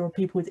dementia or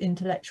people with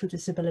intellectual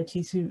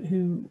disabilities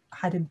who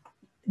had a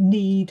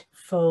need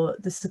for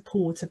the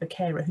support of a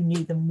carer who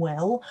knew them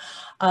well.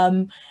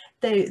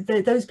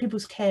 Those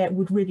people's care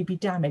would really be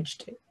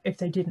damaged if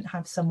they didn't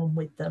have someone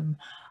with them.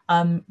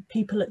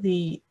 People at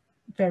the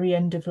very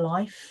end of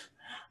life,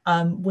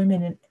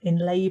 women in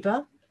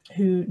labour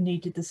who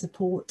needed the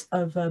support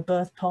of a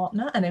birth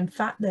partner, and in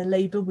fact their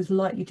labour was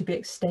likely to be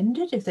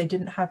extended if they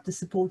didn't have the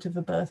support of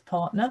a birth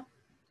partner.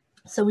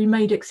 So we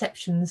made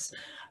exceptions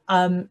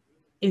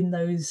in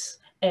those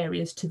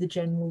areas to the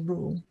general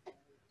rule.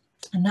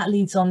 And that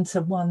leads on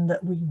to one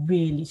that we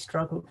really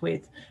struggled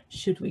with: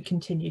 should we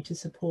continue to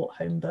support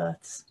home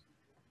births?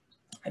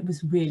 It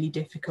was really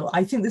difficult.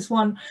 I think this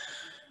one,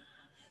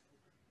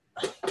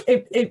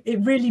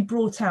 it really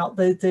brought out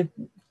the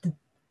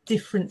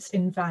difference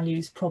in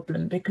values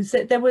problem, because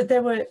there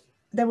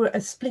were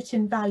a split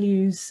in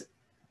values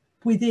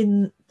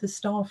within the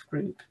staff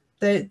group.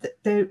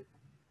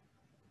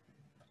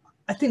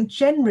 I think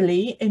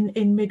generally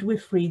in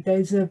midwifery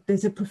there's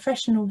a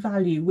professional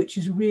value which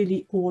is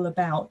really all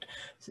about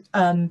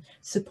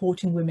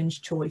supporting women's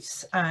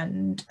choice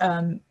and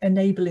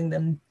enabling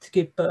them to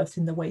give birth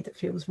in the way that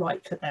feels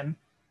right for them.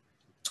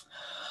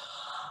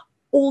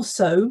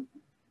 Also,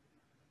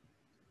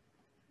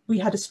 we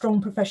had a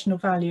strong professional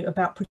value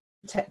about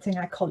protecting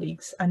our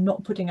colleagues and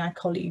not putting our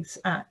colleagues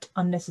at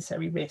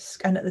unnecessary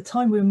risk. And at the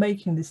time we were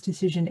making this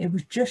decision, it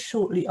was just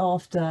shortly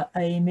after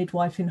a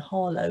midwife in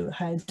Harlow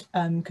had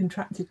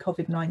contracted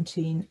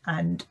COVID-19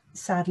 and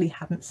sadly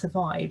hadn't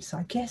survived. So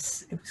I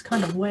guess it was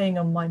kind of weighing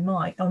on my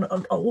mind, on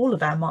all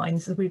of our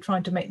minds, as we were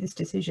trying to make this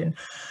decision.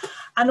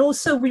 And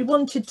also we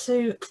wanted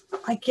to,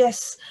 I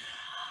guess,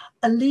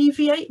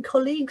 alleviate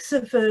colleagues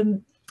of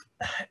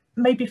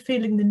maybe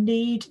feeling the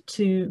need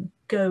to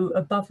go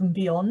above and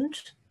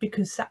beyond,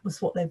 because that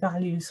was what their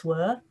values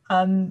were,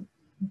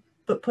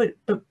 but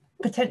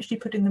potentially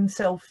putting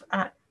themselves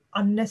at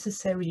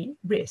unnecessary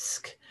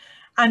risk.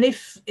 And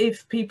if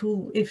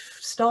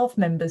staff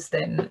members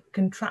then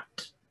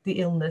contract the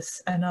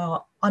illness and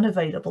are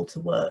unavailable to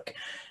work,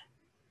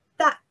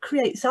 that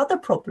creates other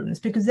problems,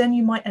 because then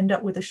you might end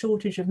up with a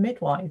shortage of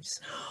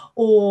midwives,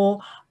 or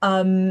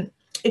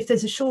if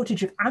there's a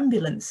shortage of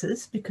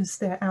ambulances because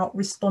they're out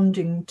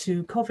responding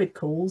to COVID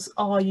calls,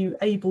 are you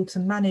able to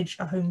manage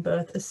a home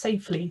birth as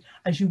safely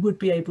as you would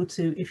be able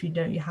to if you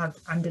have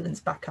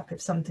ambulance backup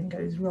if something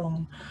goes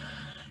wrong?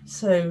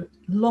 So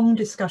long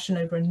discussion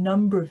over a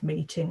number of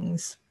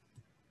meetings.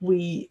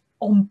 We,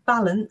 on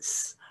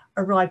balance,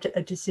 arrived at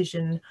a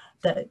decision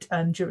that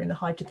during the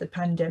height of the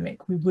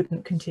pandemic, we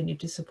wouldn't continue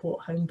to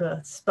support home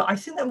births. But I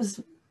think that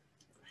was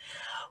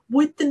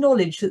with the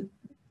knowledge that,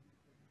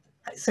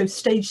 so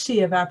stage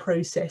C of our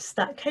process,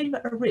 that came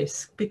at a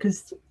risk,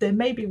 because there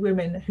may be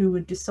women who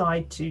would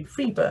decide to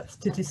free birth,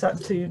 to decide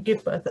to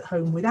give birth at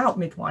home without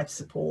midwife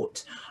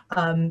support,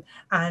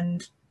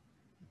 and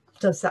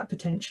does that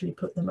potentially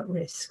put them at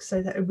risk?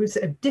 So that it was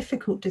a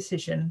difficult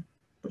decision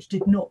which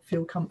did not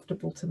feel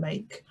comfortable to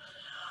make.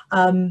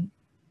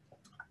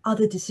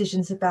 Other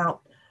decisions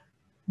about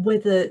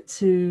whether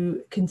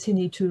to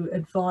continue to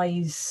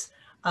advise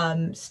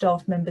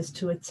staff members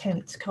to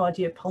attempt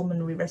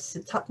cardiopulmonary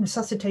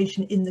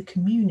resuscitation in the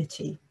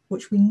community,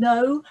 which we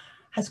know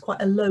has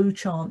quite a low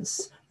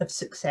chance of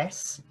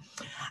success,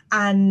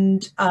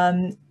 and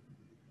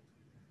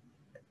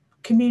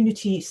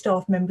community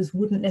staff members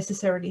wouldn't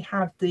necessarily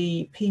have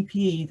the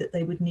PPE that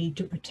they would need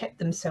to protect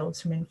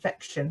themselves from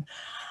infection.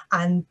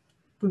 And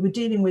we were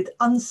dealing with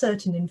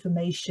uncertain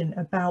information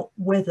about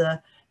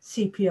whether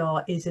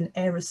CPR is an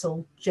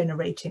aerosol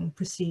generating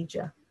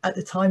procedure. At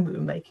the time we were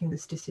making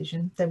this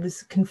decision, there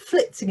was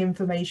conflicting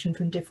information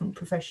from different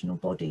professional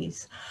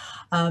bodies.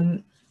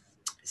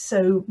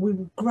 So we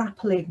were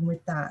grappling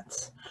with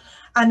that.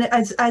 And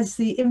as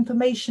the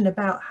information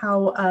about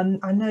how,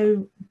 I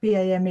know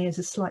BAME is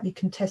a slightly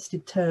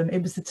contested term,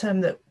 it was the term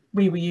that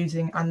we were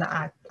using and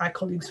that our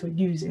colleagues were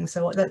using,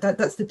 so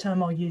that's the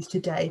term I'll use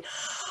today.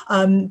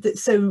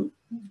 So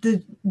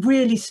the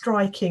really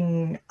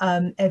striking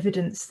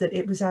evidence that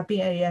it was our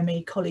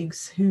BAME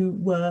colleagues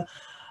who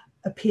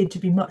appeared to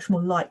be much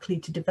more likely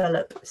to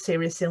develop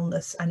serious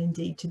illness and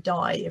indeed to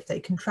die if they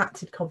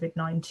contracted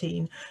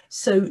COVID-19.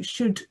 So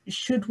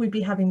should we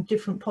be having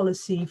different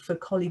policy for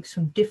colleagues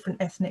from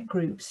different ethnic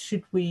groups?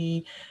 Should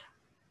we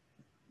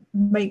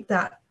make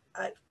that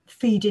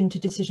feed into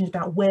decisions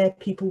about where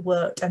people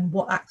worked and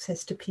what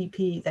access to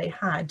PPE they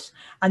had.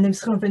 And there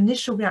was kind of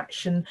initial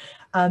reaction,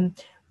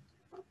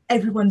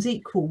 everyone's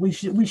equal, we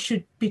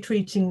should be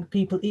treating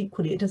people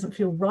equally. It doesn't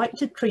feel right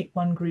to treat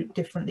one group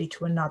differently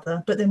to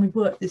another. But then we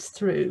worked this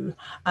through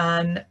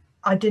and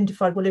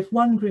identified, well, if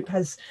one group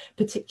has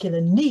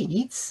particular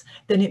needs,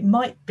 then it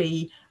might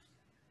be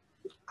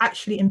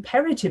actually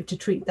imperative to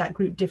treat that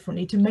group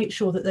differently to make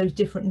sure that those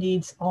different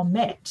needs are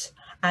met,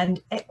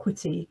 and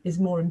equity is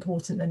more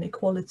important than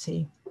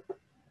equality.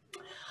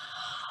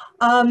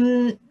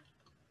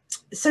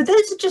 So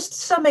those are just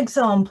some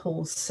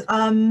examples.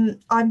 I'm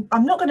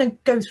not going to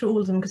go through all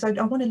of them because I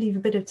want to leave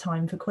a bit of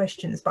time for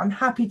questions, but I'm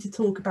happy to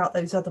talk about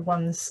those other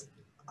ones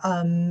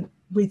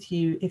with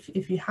you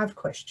if you have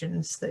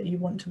questions that you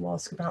want to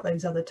ask about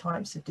those other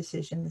types of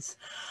decisions.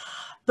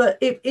 But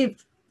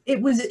it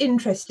was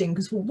interesting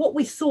because what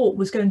we thought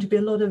was going to be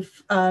a lot of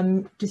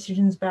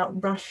decisions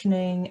about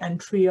rationing and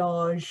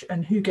triage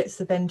and who gets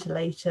the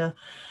ventilator.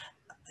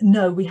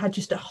 No, we had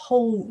just a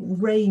whole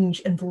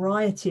range and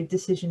variety of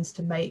decisions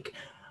to make,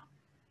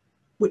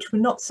 which were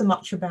not so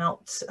much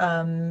about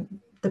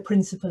the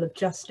principle of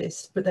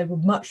justice, but they were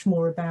much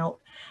more about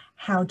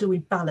how do we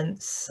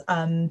balance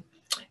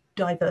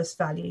diverse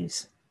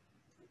values.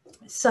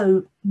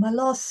 So my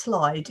last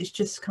slide is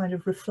just kind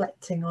of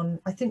reflecting on,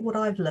 I think, what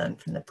I've learned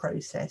from the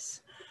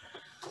process.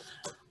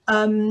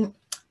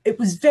 It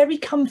was very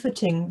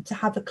comforting to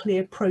have a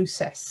clear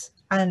process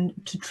and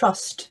to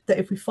trust that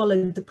if we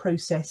followed the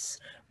process,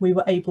 we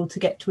were able to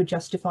get to a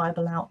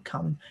justifiable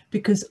outcome,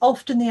 because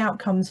often the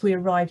outcomes we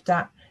arrived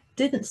at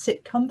didn't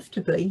sit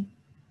comfortably,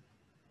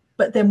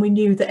 but then we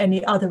knew that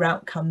any other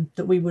outcome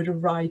that we would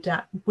have arrived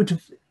at would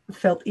have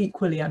felt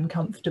equally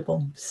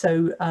uncomfortable.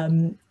 So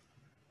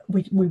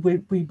we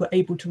were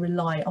able to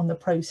rely on the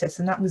process,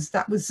 and that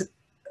was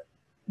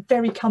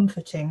very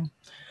comforting.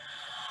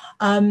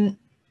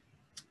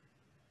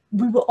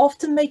 We were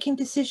often making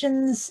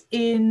decisions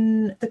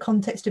in the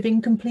context of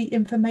incomplete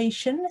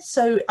information.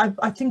 So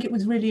I think it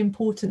was really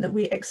important that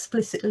we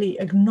explicitly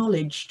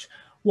acknowledged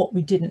what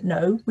we didn't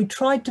know. We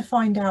tried to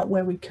find out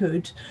where we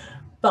could,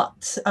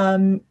 but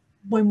when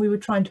we were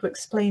trying to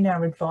explain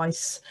our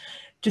advice,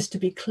 just to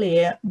be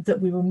clear that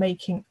we were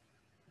making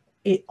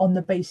it on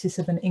the basis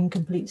of an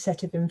incomplete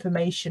set of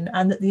information,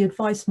 and that the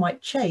advice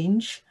might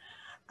change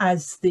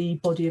as the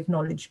body of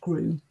knowledge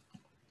grew.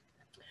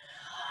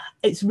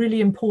 It's really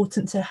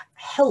important to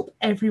help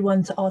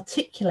everyone to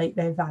articulate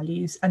their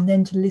values and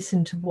then to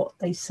listen to what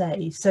they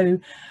say. So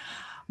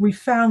we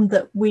found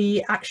that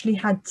we actually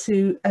had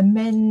to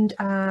amend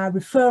our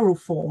referral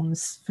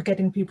forms for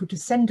getting people to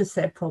send us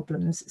their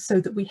problems, so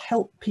that we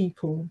help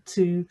people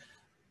to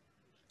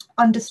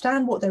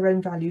understand what their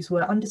own values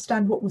were,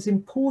 understand what was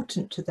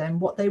important to them,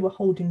 what they were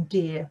holding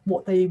dear,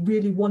 what they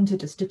really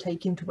wanted us to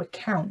take into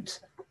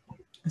account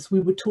as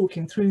we were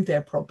talking through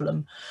their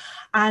problem.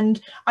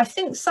 And I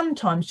think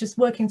sometimes just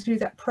working through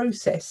that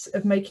process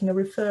of making a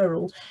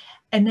referral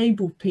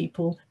enabled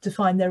people to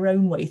find their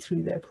own way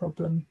through their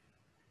problem.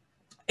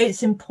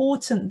 It's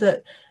important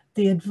that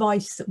the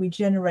advice that we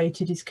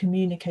generated is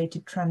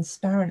communicated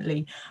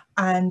transparently,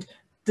 and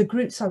the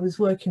groups I was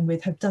working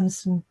with have done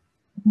some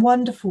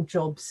wonderful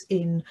jobs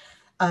in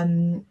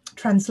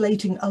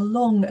translating a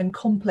long and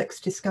complex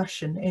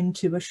discussion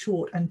into a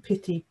short and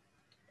pithy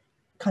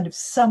kind of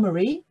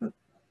summary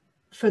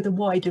for the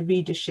wider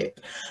readership.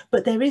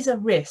 But there is a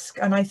risk,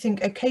 and I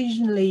think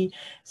occasionally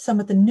some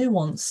of the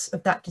nuance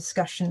of that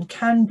discussion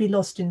can be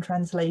lost in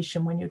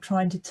translation when you're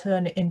trying to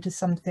turn it into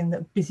something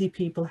that busy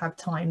people have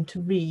time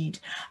to read,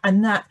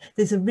 and that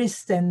there's a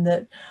risk then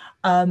that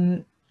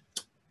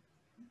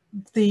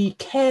the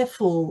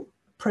careful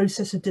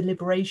process of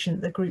deliberation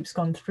that the group's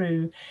gone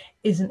through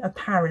isn't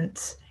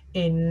apparent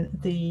in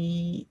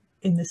the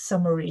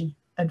summary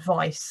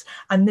advice,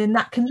 and then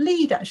that can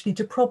lead actually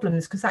to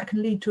problems, because that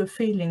can lead to a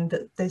feeling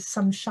that there's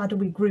some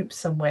shadowy group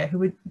somewhere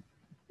who are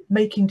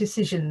making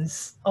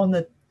decisions on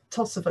the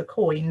toss of a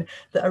coin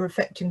that are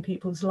affecting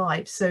people's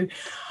lives. So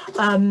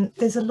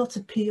there's a lot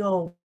of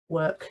PR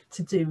work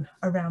to do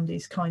around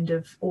these kind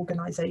of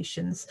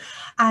organisations,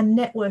 and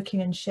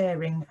networking and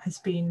sharing has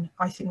been,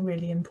 I think,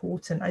 really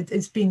important.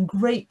 It's been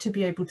great to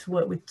be able to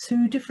work with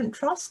 2 different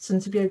trusts and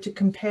to be able to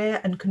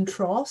compare and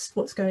contrast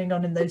what's going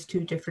on in those 2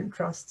 different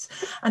trusts,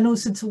 and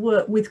also to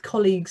work with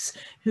colleagues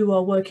who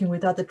are working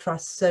with other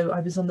trusts. So I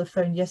was on the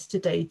phone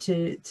yesterday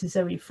to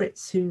Zoe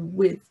Fritz, who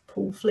with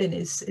Paul Flynn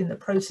is in the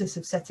process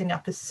of setting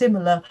up a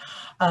similar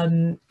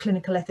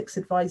clinical ethics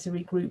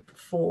advisory group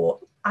for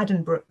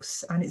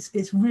Addenbrooke's, and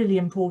it's really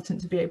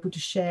important to be able to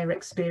share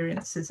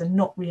experiences and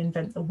not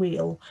reinvent the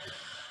wheel.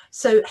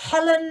 So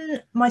Helen,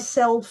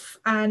 myself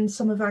and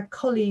some of our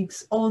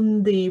colleagues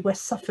on the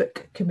West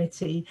Suffolk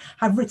committee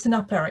have written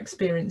up our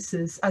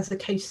experiences as a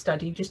case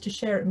study, just to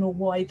share it more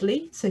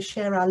widely, so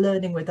share our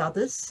learning with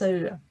others.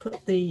 So I put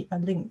a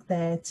link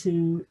there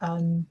to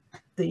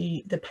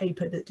the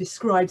paper that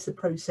describes the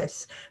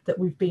process that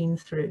we've been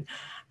through.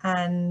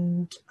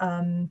 And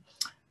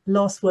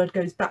last word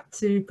goes back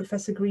to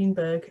Professor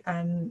Greenberg,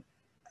 and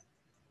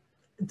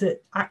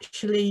that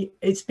actually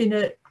it's been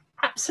an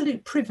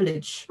absolute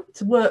privilege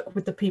to work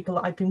with the people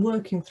that I've been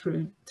working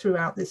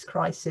throughout this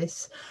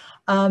crisis.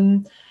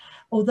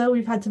 Although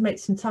we've had to make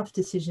some tough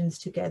decisions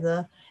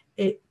together,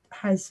 it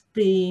has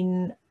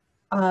been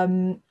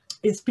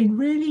it's been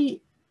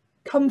really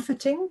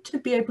comforting to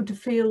be able to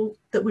feel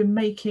that we're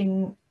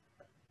making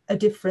a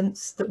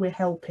difference, that we're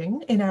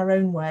helping in our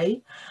own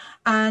way.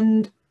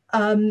 And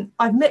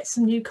I've met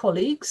some new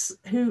colleagues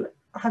who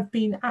have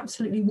been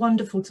absolutely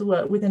wonderful to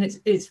work with, and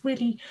it's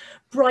really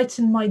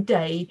brightened my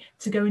day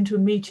to go into a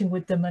meeting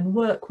with them and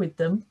work with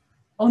them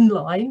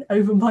online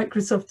over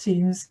Microsoft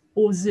Teams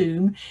or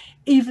Zoom.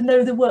 Even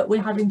though the work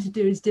we're having to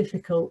do is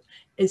difficult,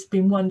 it's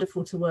been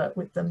wonderful to work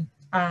with them,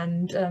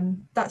 and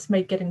that's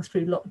made getting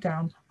through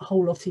lockdown a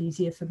whole lot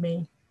easier for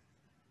me.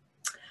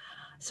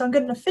 So I'm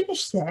going to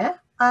finish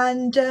there,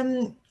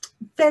 and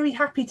very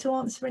happy to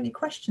answer any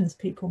questions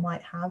people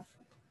might have.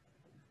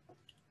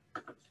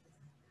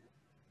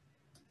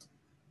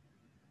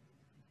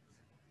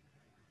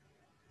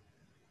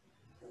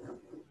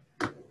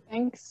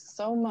 Thanks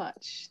so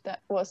much.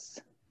 That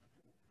was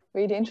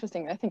really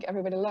interesting. I think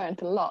everybody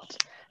learned a lot.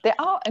 There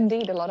are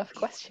indeed a lot of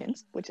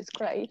questions, which is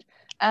great.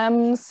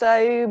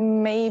 So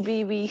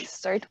maybe we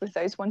start with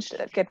those ones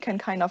that can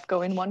kind of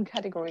go in one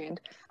category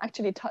and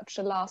actually touch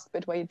the last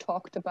bit where you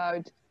talked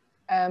about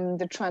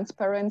the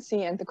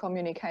transparency and the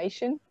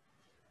communication.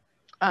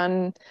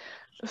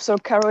 So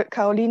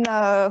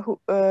Carolina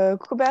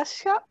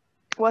Kuberscha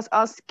was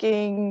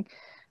asking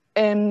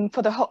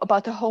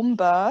about the home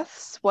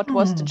births. What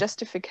was the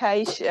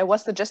justification?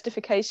 Was the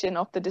justification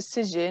of the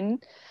decision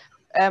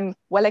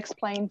well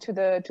explained to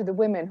the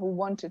women who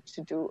wanted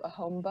to do a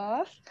home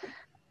birth,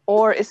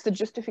 or is the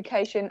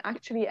justification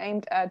actually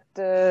aimed at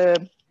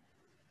the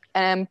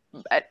at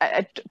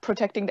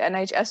protecting the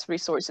NHS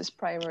resources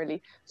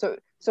primarily? So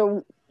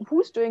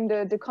who's doing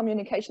the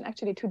communication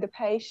actually to the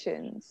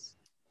patients?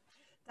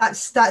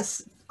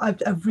 That's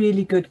a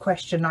really good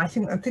question. I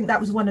think that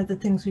was one of the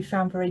things we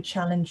found very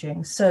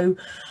challenging. So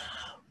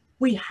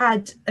we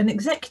had an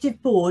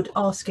executive board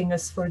asking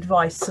us for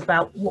advice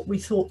about what we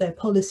thought their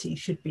policy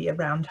should be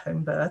around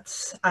home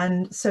births,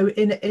 and so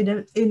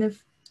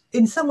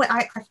in some way,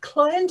 a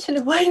client in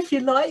a way, if you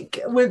like,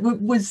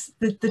 was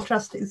the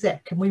trust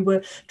exec, and we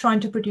were trying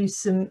to produce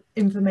some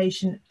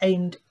information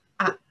aimed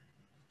at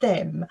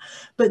them.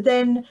 But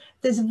then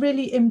there's a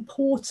really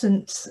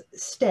important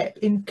step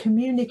in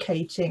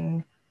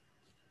communicating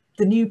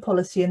the new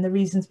policy and the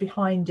reasons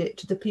behind it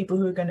to the people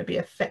who are going to be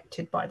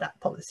affected by that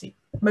policy.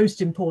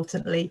 Most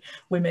importantly,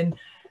 women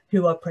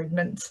who are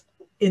pregnant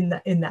in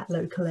that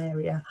local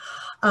area.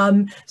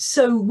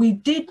 So we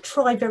did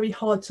try very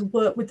hard to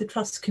work with the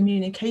Trust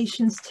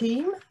communications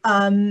team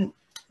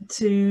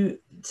to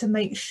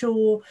make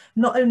sure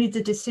not only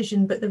the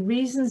decision but the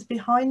reasons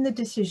behind the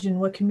decision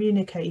were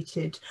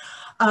communicated.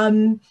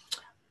 It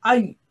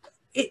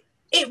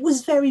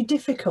was very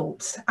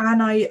difficult,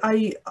 and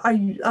I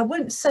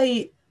won't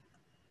say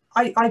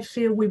I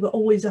feel we were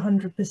always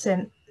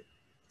 100%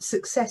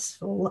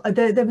 successful.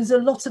 There was a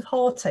lot of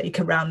heartache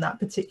around that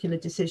particular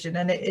decision,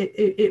 and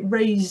it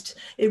raised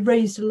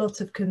a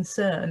lot of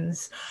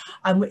concerns,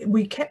 and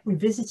we kept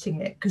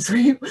revisiting it because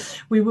we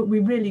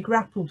really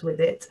grappled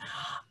with it.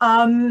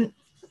 I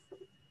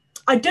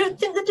don't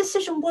think the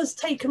decision was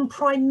taken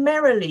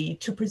primarily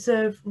to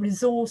preserve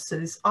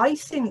resources. I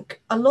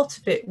think a lot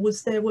of it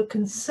was there were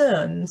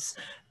concerns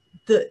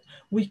that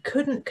we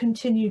couldn't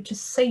continue to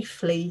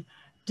safely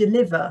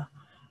deliver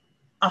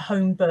a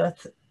home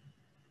birth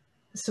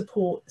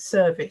support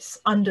service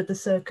under the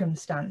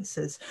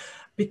circumstances,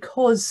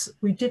 because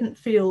we didn't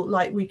feel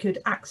like we could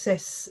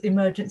access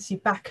emergency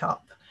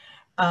backup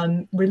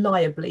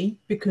reliably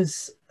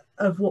because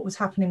of what was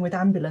happening with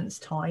ambulance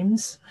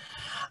times.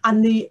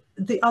 And the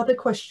other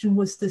question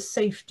was the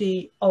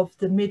safety of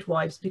the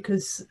midwives,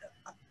 because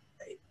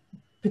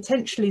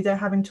potentially they're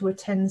having to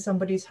attend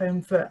somebody's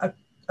home for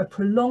a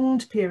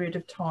prolonged period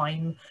of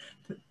time,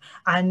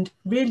 and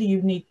really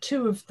you need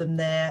two of them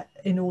there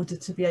in order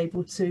to be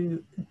able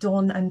to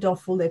don and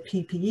doff all their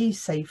PPE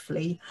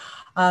safely.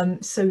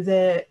 So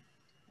there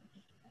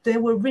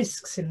were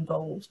risks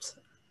involved,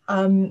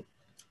 but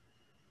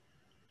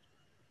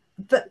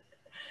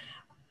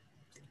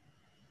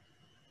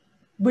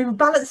we were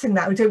balancing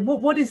that. We said,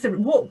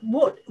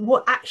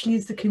 what actually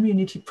is the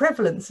community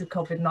prevalence of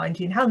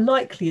COVID-19? How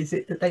likely is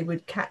it that they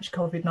would catch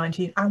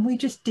COVID-19? And we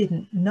just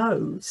didn't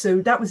know. So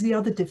that was the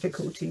other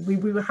difficulty. We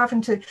were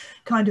having to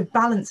kind of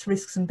balance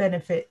risks and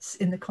benefits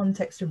in the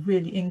context of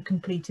really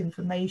incomplete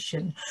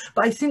information.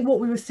 But I think what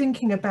we were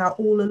thinking about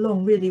all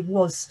along really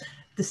was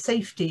the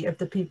safety of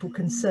the people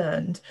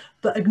concerned,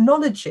 but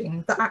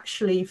acknowledging that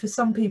actually for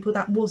some people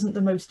that wasn't the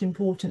most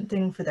important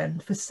thing for them.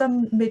 For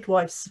some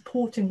midwives,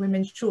 supporting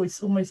women's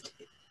choice almost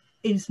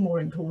is more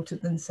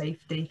important than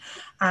safety,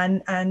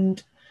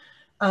 and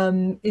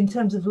in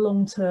terms of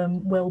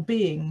long-term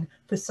well-being,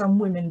 for some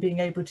women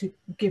being able to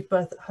give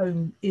birth at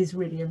home is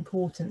really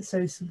important. So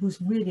it was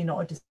really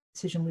not a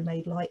decision we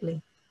made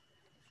lightly.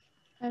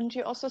 And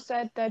you also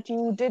said that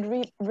you did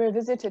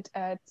revisit it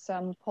at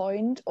some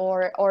point,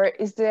 or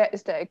is there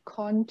a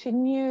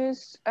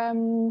continuous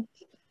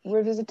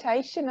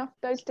revisitation of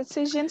those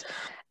decisions?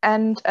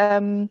 And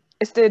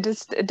is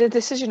the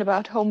decision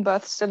about home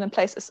birth still in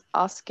place? Is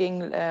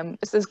asking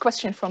is this a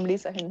question from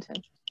Lisa Hinton?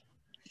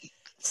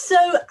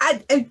 So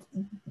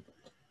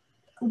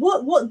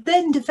what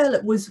then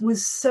developed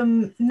was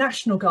some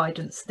national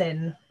guidance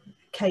then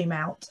came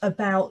out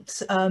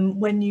about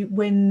when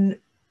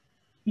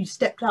you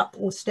stepped up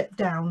or stepped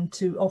down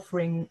to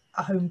offering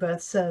a home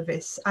birth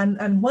service,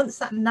 and once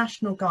that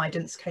national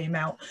guidance came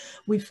out,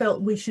 we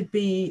felt we should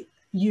be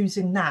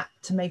using that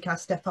to make our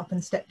step up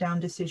and step down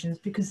decisions,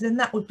 because then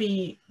that would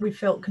be, we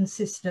felt,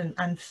 consistent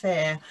and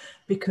fair,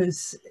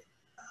 because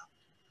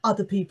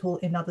other people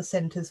in other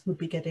centres would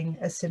be getting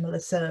a similar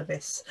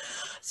service.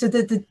 So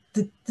the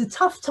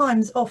tough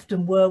times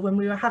often were when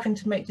we were having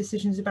to make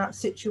decisions about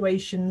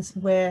situations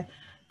where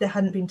there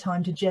hadn't been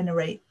time to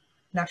generate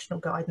national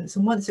guidance,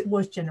 and once it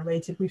was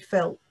generated, we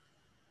felt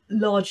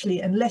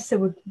largely, unless there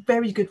were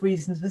very good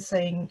reasons for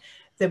saying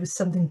there was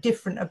something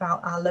different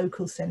about our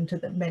local centre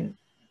that meant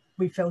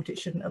we felt it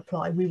shouldn't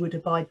apply, we would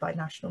abide by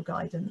national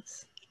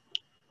guidance.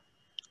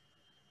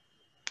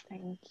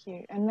 Thank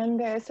you. And then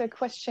there's a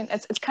question,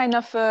 it's kind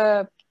of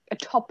a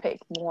topic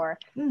more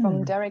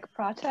from Derek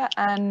Prater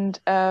and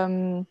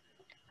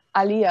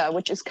Alia,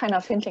 which is kind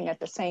of hinting at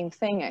the same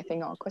thing, I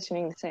think, or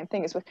questioning the same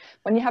thing, is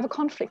when you have a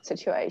conflict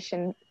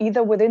situation,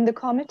 either within the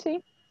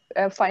committee,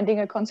 finding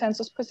a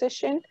consensus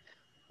position,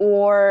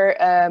 or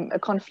a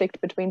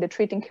conflict between the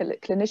treating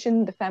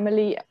clinician, the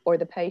family, or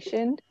the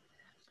patient.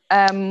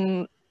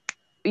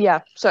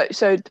 Yeah, so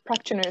the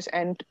practitioners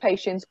and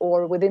patients,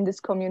 or within this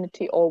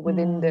community, or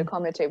within the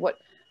committee,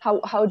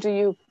 how do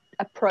you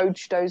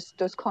approach those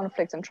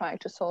conflicts and try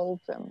to solve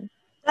them?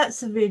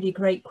 That's a really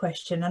great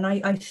question, and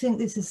I think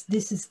this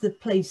is the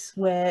place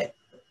where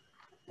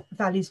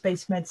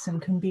values-based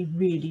medicine can be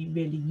really,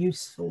 really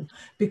useful,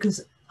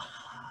 because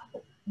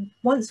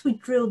once we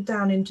drilled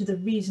down into the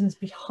reasons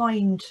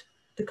behind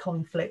the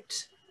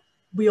conflict,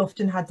 we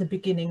often had the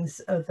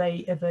beginnings of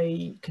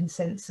a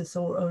consensus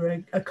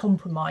or a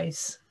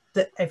compromise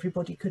that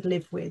everybody could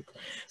live with.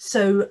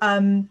 So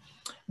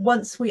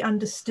once we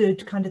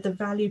understood kind of the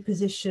value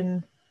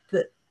position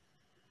that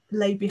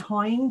lay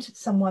behind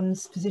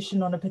someone's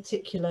position on a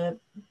particular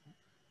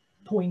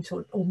point,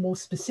 or more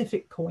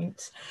specific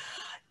point,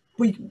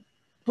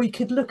 we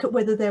could look at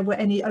whether there were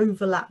any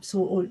overlaps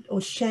or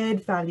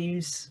shared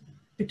values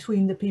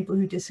between the people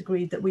who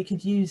disagreed that we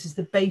could use as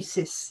the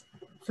basis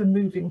for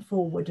moving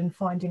forward and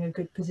finding a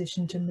good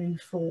position to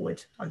move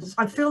forward.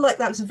 I feel like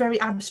that's a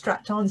very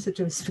abstract answer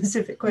to a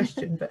specific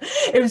question, but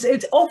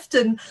it's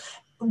often,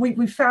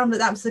 we found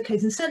that was the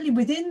case, and certainly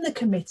within the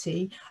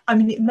committee. I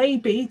mean, it may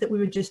be that we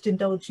were just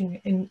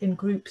indulging in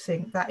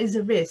groupthink. That is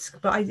a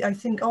risk, but I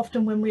think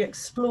often when we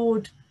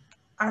explored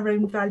our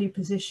own value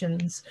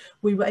positions,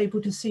 we were able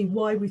to see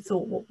why we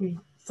thought what we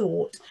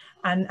thought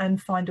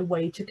and find a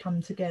way to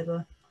come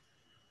together.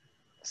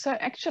 So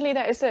actually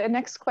there is a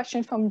next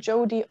question from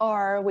Jody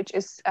R, which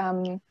is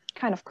kind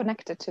of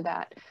connected to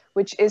that,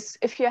 which is,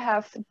 if you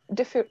have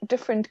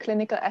different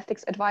clinical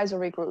ethics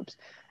advisory groups,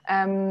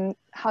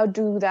 how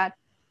do the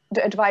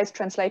advice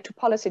translate to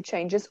policy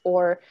changes,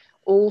 or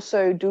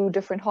also do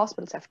different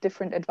hospitals have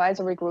different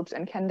advisory groups,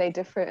 and can they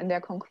differ in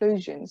their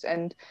conclusions?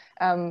 And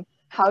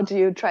how do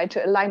you try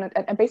to align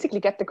and basically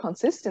get the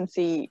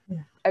consistency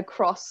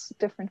across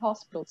different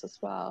hospitals as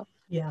well?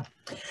 Yeah.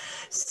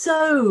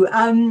 So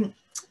a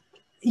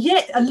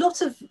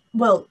lot of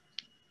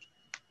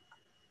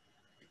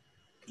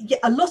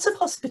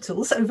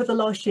hospitals over the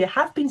last year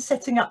have been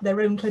setting up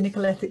their own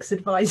clinical ethics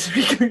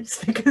advisory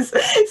groups, because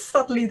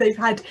suddenly they've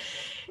had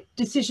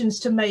decisions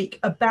to make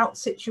about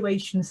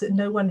situations that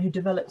no one who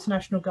developed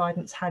national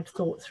guidance had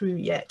thought through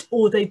yet,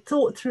 or they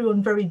thought through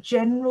on very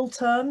general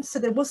terms. So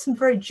there was some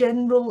very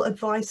general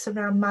advice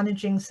around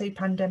managing, say,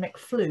 pandemic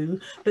flu,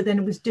 but then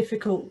it was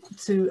difficult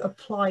to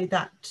apply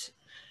that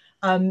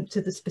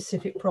to the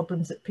specific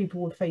problems that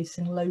people were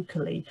facing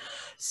locally.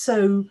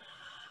 So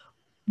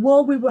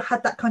while we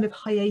had that kind of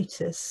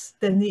hiatus,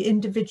 then the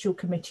individual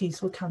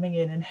committees were coming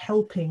in and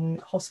helping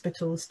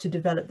hospitals to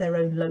develop their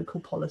own local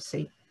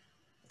policy.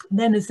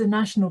 Then as the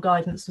national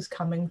guidance was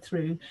coming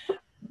through,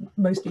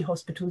 mostly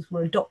hospitals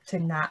were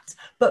adopting that.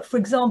 But for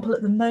example,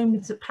 at the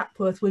moment at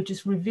Papworth, we're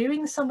just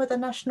reviewing some of the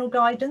national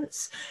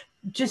guidance,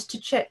 just to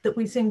check that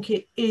we think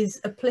it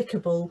is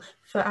applicable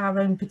for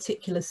our own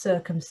particular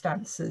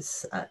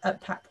circumstances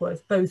at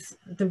Papworth, both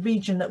the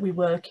region that we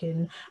work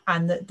in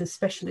and the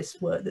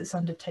specialist work that's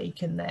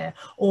undertaken there.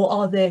 Or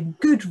are there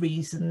good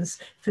reasons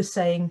for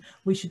saying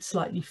we should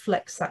slightly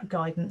flex that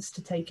guidance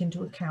to take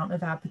into account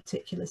of our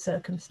particular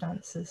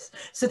circumstances?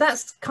 So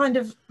that's kind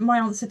of my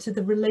answer to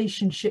the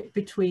relationship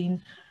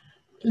between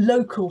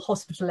local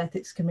hospital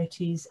ethics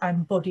committees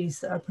and bodies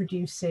that are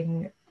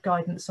producing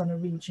guidance on a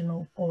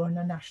regional or on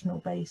a national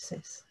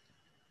basis.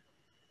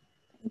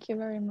 Thank you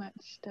very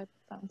much. That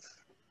sounds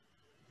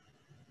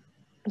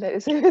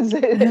There's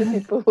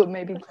people who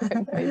maybe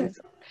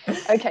so.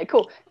 Okay,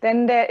 cool.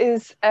 Then there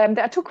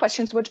are two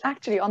questions which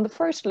actually on the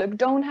first look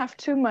don't have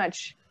too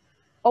much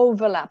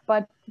overlap,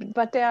 but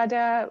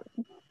they're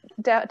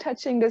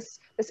touching this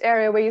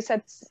area where you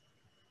said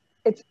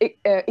it's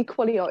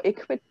equally or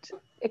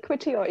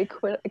equity or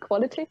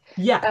equality.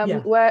 Yeah.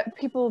 Where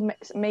people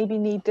maybe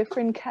need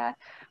different care,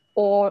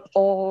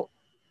 or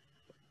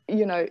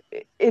you know,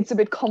 it's a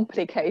bit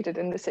complicated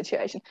in the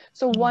situation.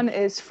 So one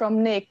is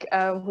from Nick,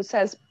 who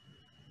says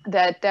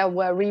that there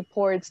were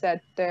reports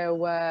that there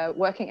were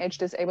working age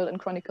disabled and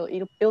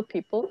chronically ill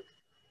people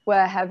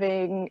were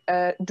having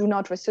do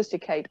not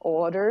resuscitate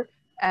order,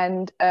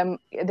 and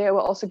they were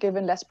also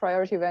given less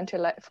priority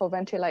for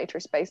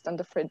ventilators based on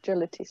the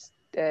fragility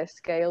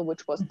scale,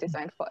 which was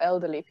designed for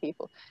elderly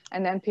people.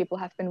 And then people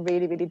have been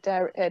really, really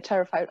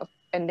terrified of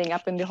ending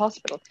up in the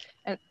hospital.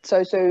 And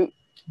so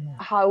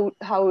how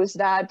is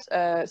that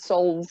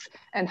solved,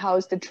 and how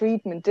is the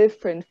treatment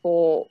different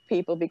for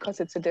people, because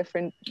it's a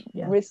different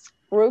risk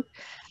group?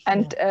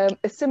 And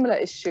a similar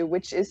issue,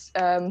 which is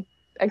not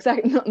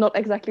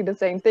exactly the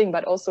same thing,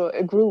 but also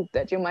a group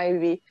that you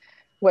maybe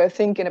were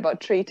thinking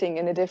about treating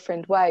in a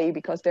different way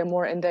because they're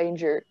more in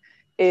danger,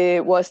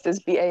 was this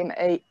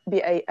BAME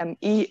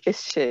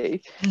issue,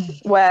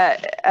 where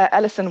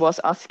Alison was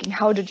asking,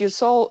 how did you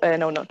solve,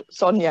 no, not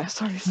Sonia,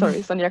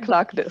 sorry, Sonia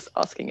Clark is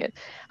asking it.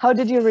 How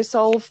did you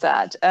resolve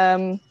that?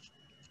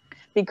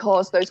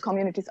 Because those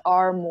communities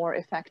are more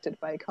affected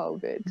by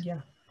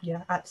COVID.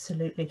 Yeah,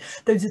 absolutely.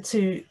 Those are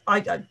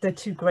they're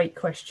two great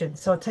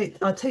questions. So I'll take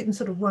them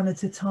sort of one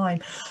at a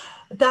time.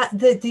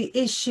 The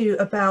issue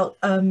about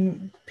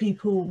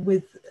people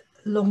with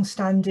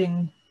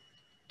long-standing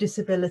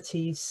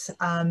disabilities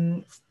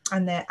and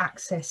their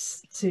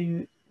access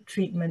to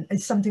treatment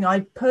is something I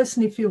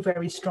personally feel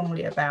very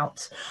strongly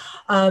about,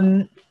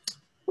 and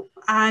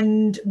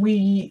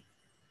we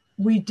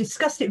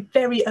discussed it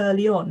very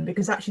early on,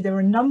 because actually there are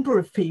a number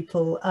of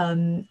people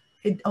on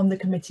the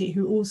committee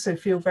who also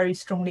feel very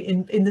strongly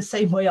in the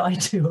same way I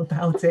do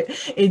about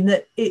it, in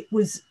that it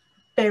was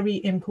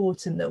very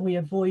important that we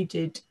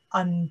avoided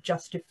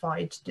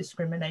unjustified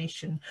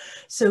discrimination.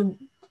 So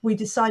we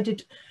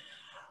decided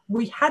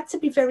we had to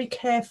be very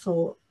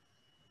careful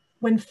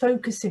when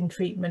focusing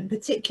treatment,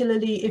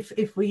 particularly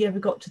if we ever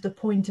got to the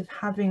point of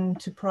having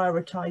to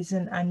prioritise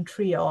and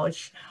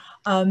triage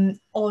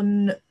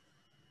on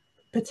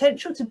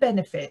potential to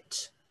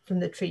benefit from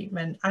the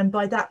treatment. And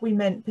by that we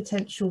meant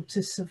potential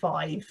to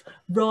survive,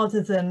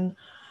 rather than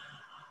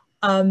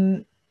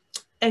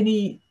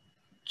any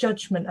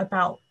judgment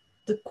about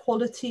the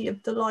quality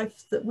of the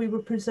life that we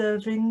were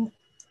preserving.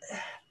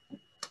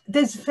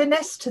 There's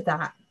finesse to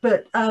that,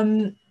 but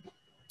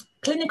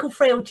clinical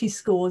frailty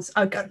scores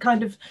are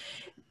kind of,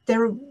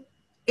 they're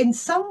in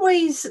some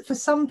ways, for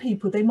some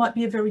people, they might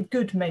be a very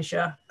good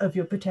measure of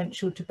your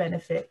potential to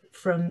benefit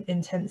from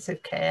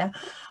intensive care.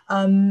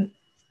 And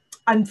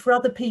for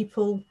other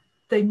people,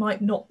 they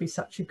might not be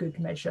such a good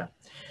measure.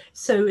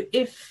 So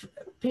if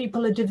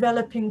people are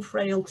developing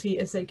frailty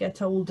as they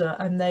get older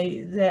and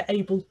they're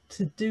able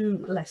to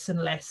do less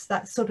and less,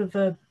 that's sort of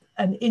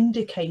an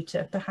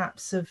indicator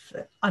perhaps of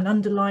an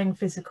underlying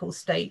physical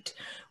state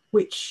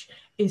which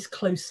is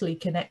closely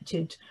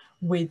connected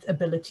with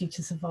ability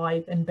to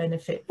survive and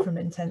benefit from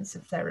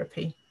intensive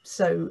therapy.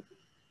 So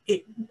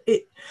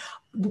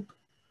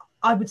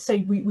I would say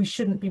we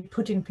shouldn't be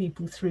putting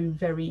people through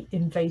very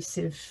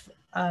invasive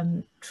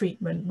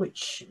treatment,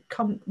 which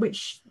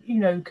you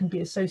know can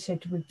be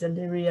associated with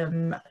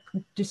delirium,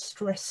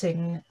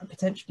 distressing,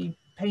 potentially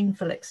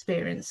painful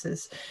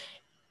experiences,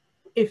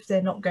 if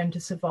they're not going to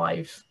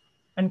survive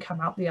and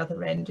come out the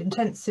other end.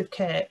 Intensive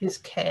care is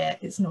care,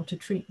 it's not a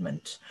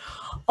treatment.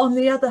 On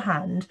the other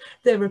hand,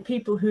 there are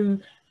people who,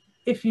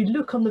 if you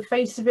look on the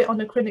face of it on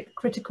a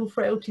critical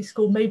frailty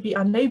score, may be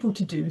unable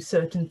to do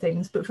certain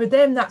things, but for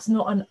them that's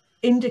not an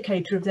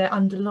indicator of their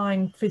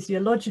underlying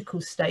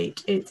physiological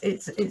state.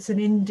 It's an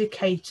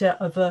indicator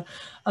of a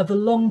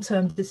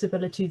long-term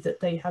disability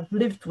that they have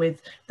lived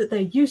with, that they're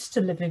used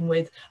to living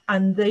with,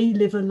 and they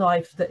live a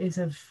life that is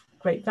of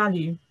great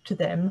value to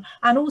them.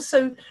 And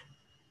also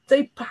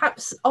they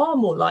perhaps are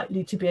more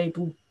likely to be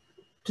able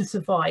to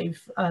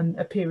survive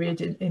a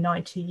period in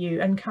ITU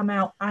and come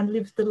out and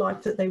live the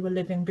life that they were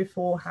living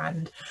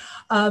beforehand.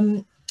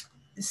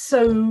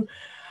 So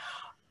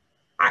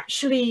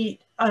actually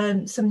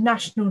some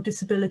national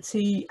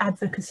disability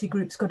advocacy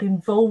groups got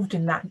involved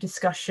in that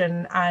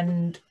discussion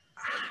and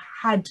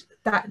had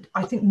that,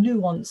 I think,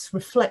 nuance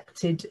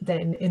reflected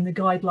then in the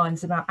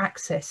guidelines about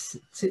access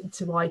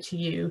to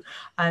ITU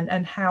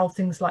and how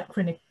things like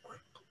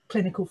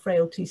clinical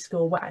frailty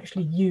score were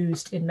actually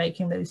used in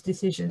making those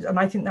decisions. And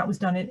I think that was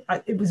done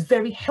it was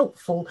very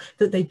helpful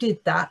that they did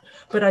that,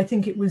 but I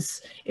think it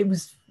was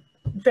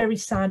very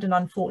sad and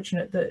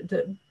unfortunate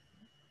that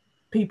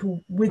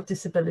people with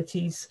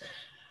disabilities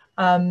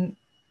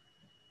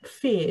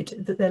feared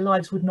that their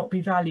lives would not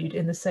be valued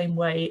in the same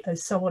way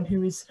as someone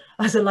who is,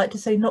 as I like to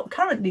say, not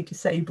currently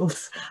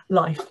disabled's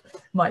life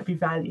might be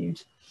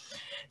valued.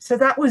 So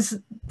that was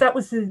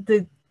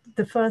the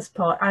the first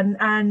part,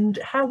 and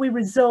how we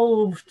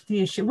resolved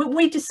the issue.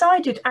 We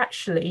decided,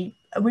 actually,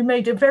 we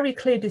made a very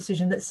clear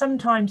decision that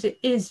sometimes it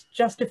is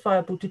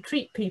justifiable to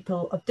treat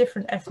people of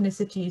different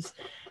ethnicities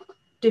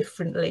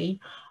differently,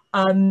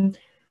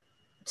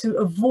 to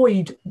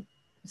avoid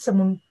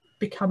someone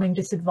becoming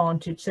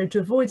disadvantaged. So to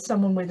avoid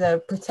someone with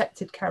a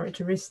protected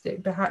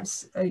characteristic,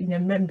 perhaps you know,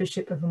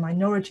 membership of a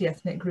minority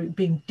ethnic group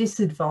being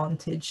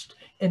disadvantaged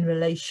in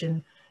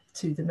relation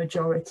to the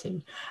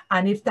majority.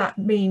 And if that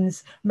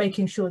means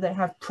making sure they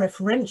have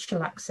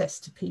preferential access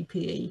to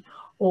PPE,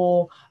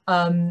 or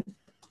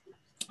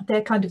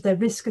their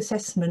risk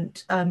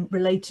assessment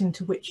relating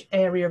to which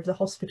area of the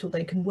hospital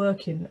they can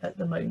work in at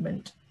the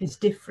moment is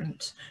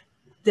different,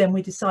 then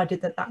we decided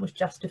that that was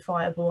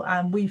justifiable,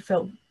 and we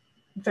felt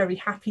very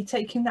happy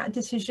taking that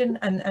decision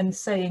and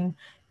saying,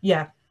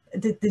 yeah,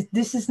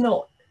 this is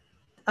not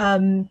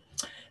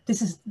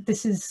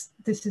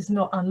this is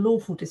not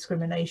unlawful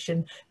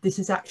discrimination. This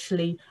is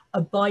actually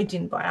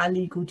abiding by our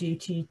legal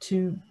duty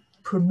to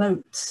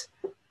promote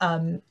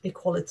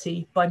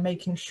equality by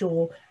making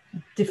sure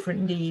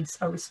different needs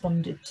are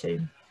responded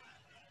to.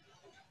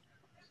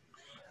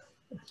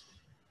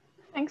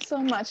 Thanks so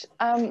much.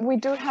 We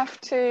do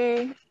have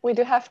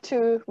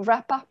to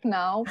wrap up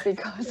now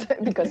because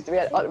we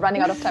are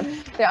running out of time.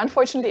 There are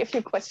unfortunately a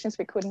few questions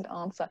we couldn't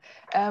answer.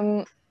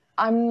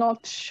 I'm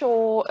not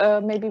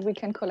sure. Maybe we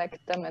can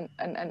collect them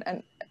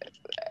and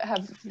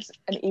have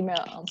an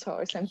email answer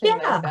or something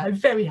like that. Yeah, I'm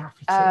very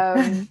happy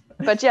to.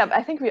 But yeah,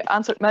 I think we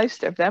answered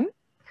most of them.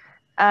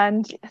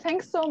 And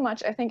thanks so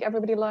much. I think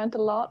everybody learned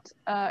a lot.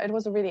 It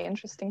was a really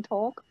interesting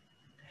talk.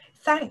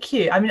 Thank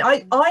you. I mean,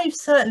 I've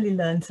certainly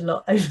learned a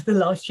lot over the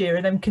last year,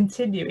 and I'm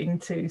continuing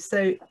to.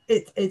 So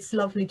it's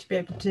lovely to be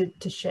able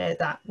to share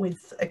that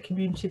with a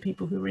community of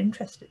people who are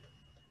interested.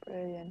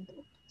 Brilliant.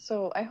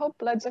 So I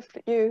hope loads of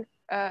you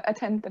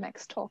attend the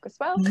next talk as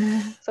well.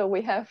 So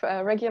we have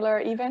regular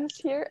events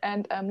here,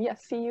 and yeah,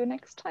 see you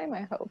next time,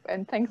 I hope.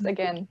 And thanks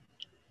again.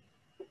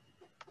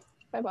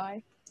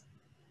 Bye-bye.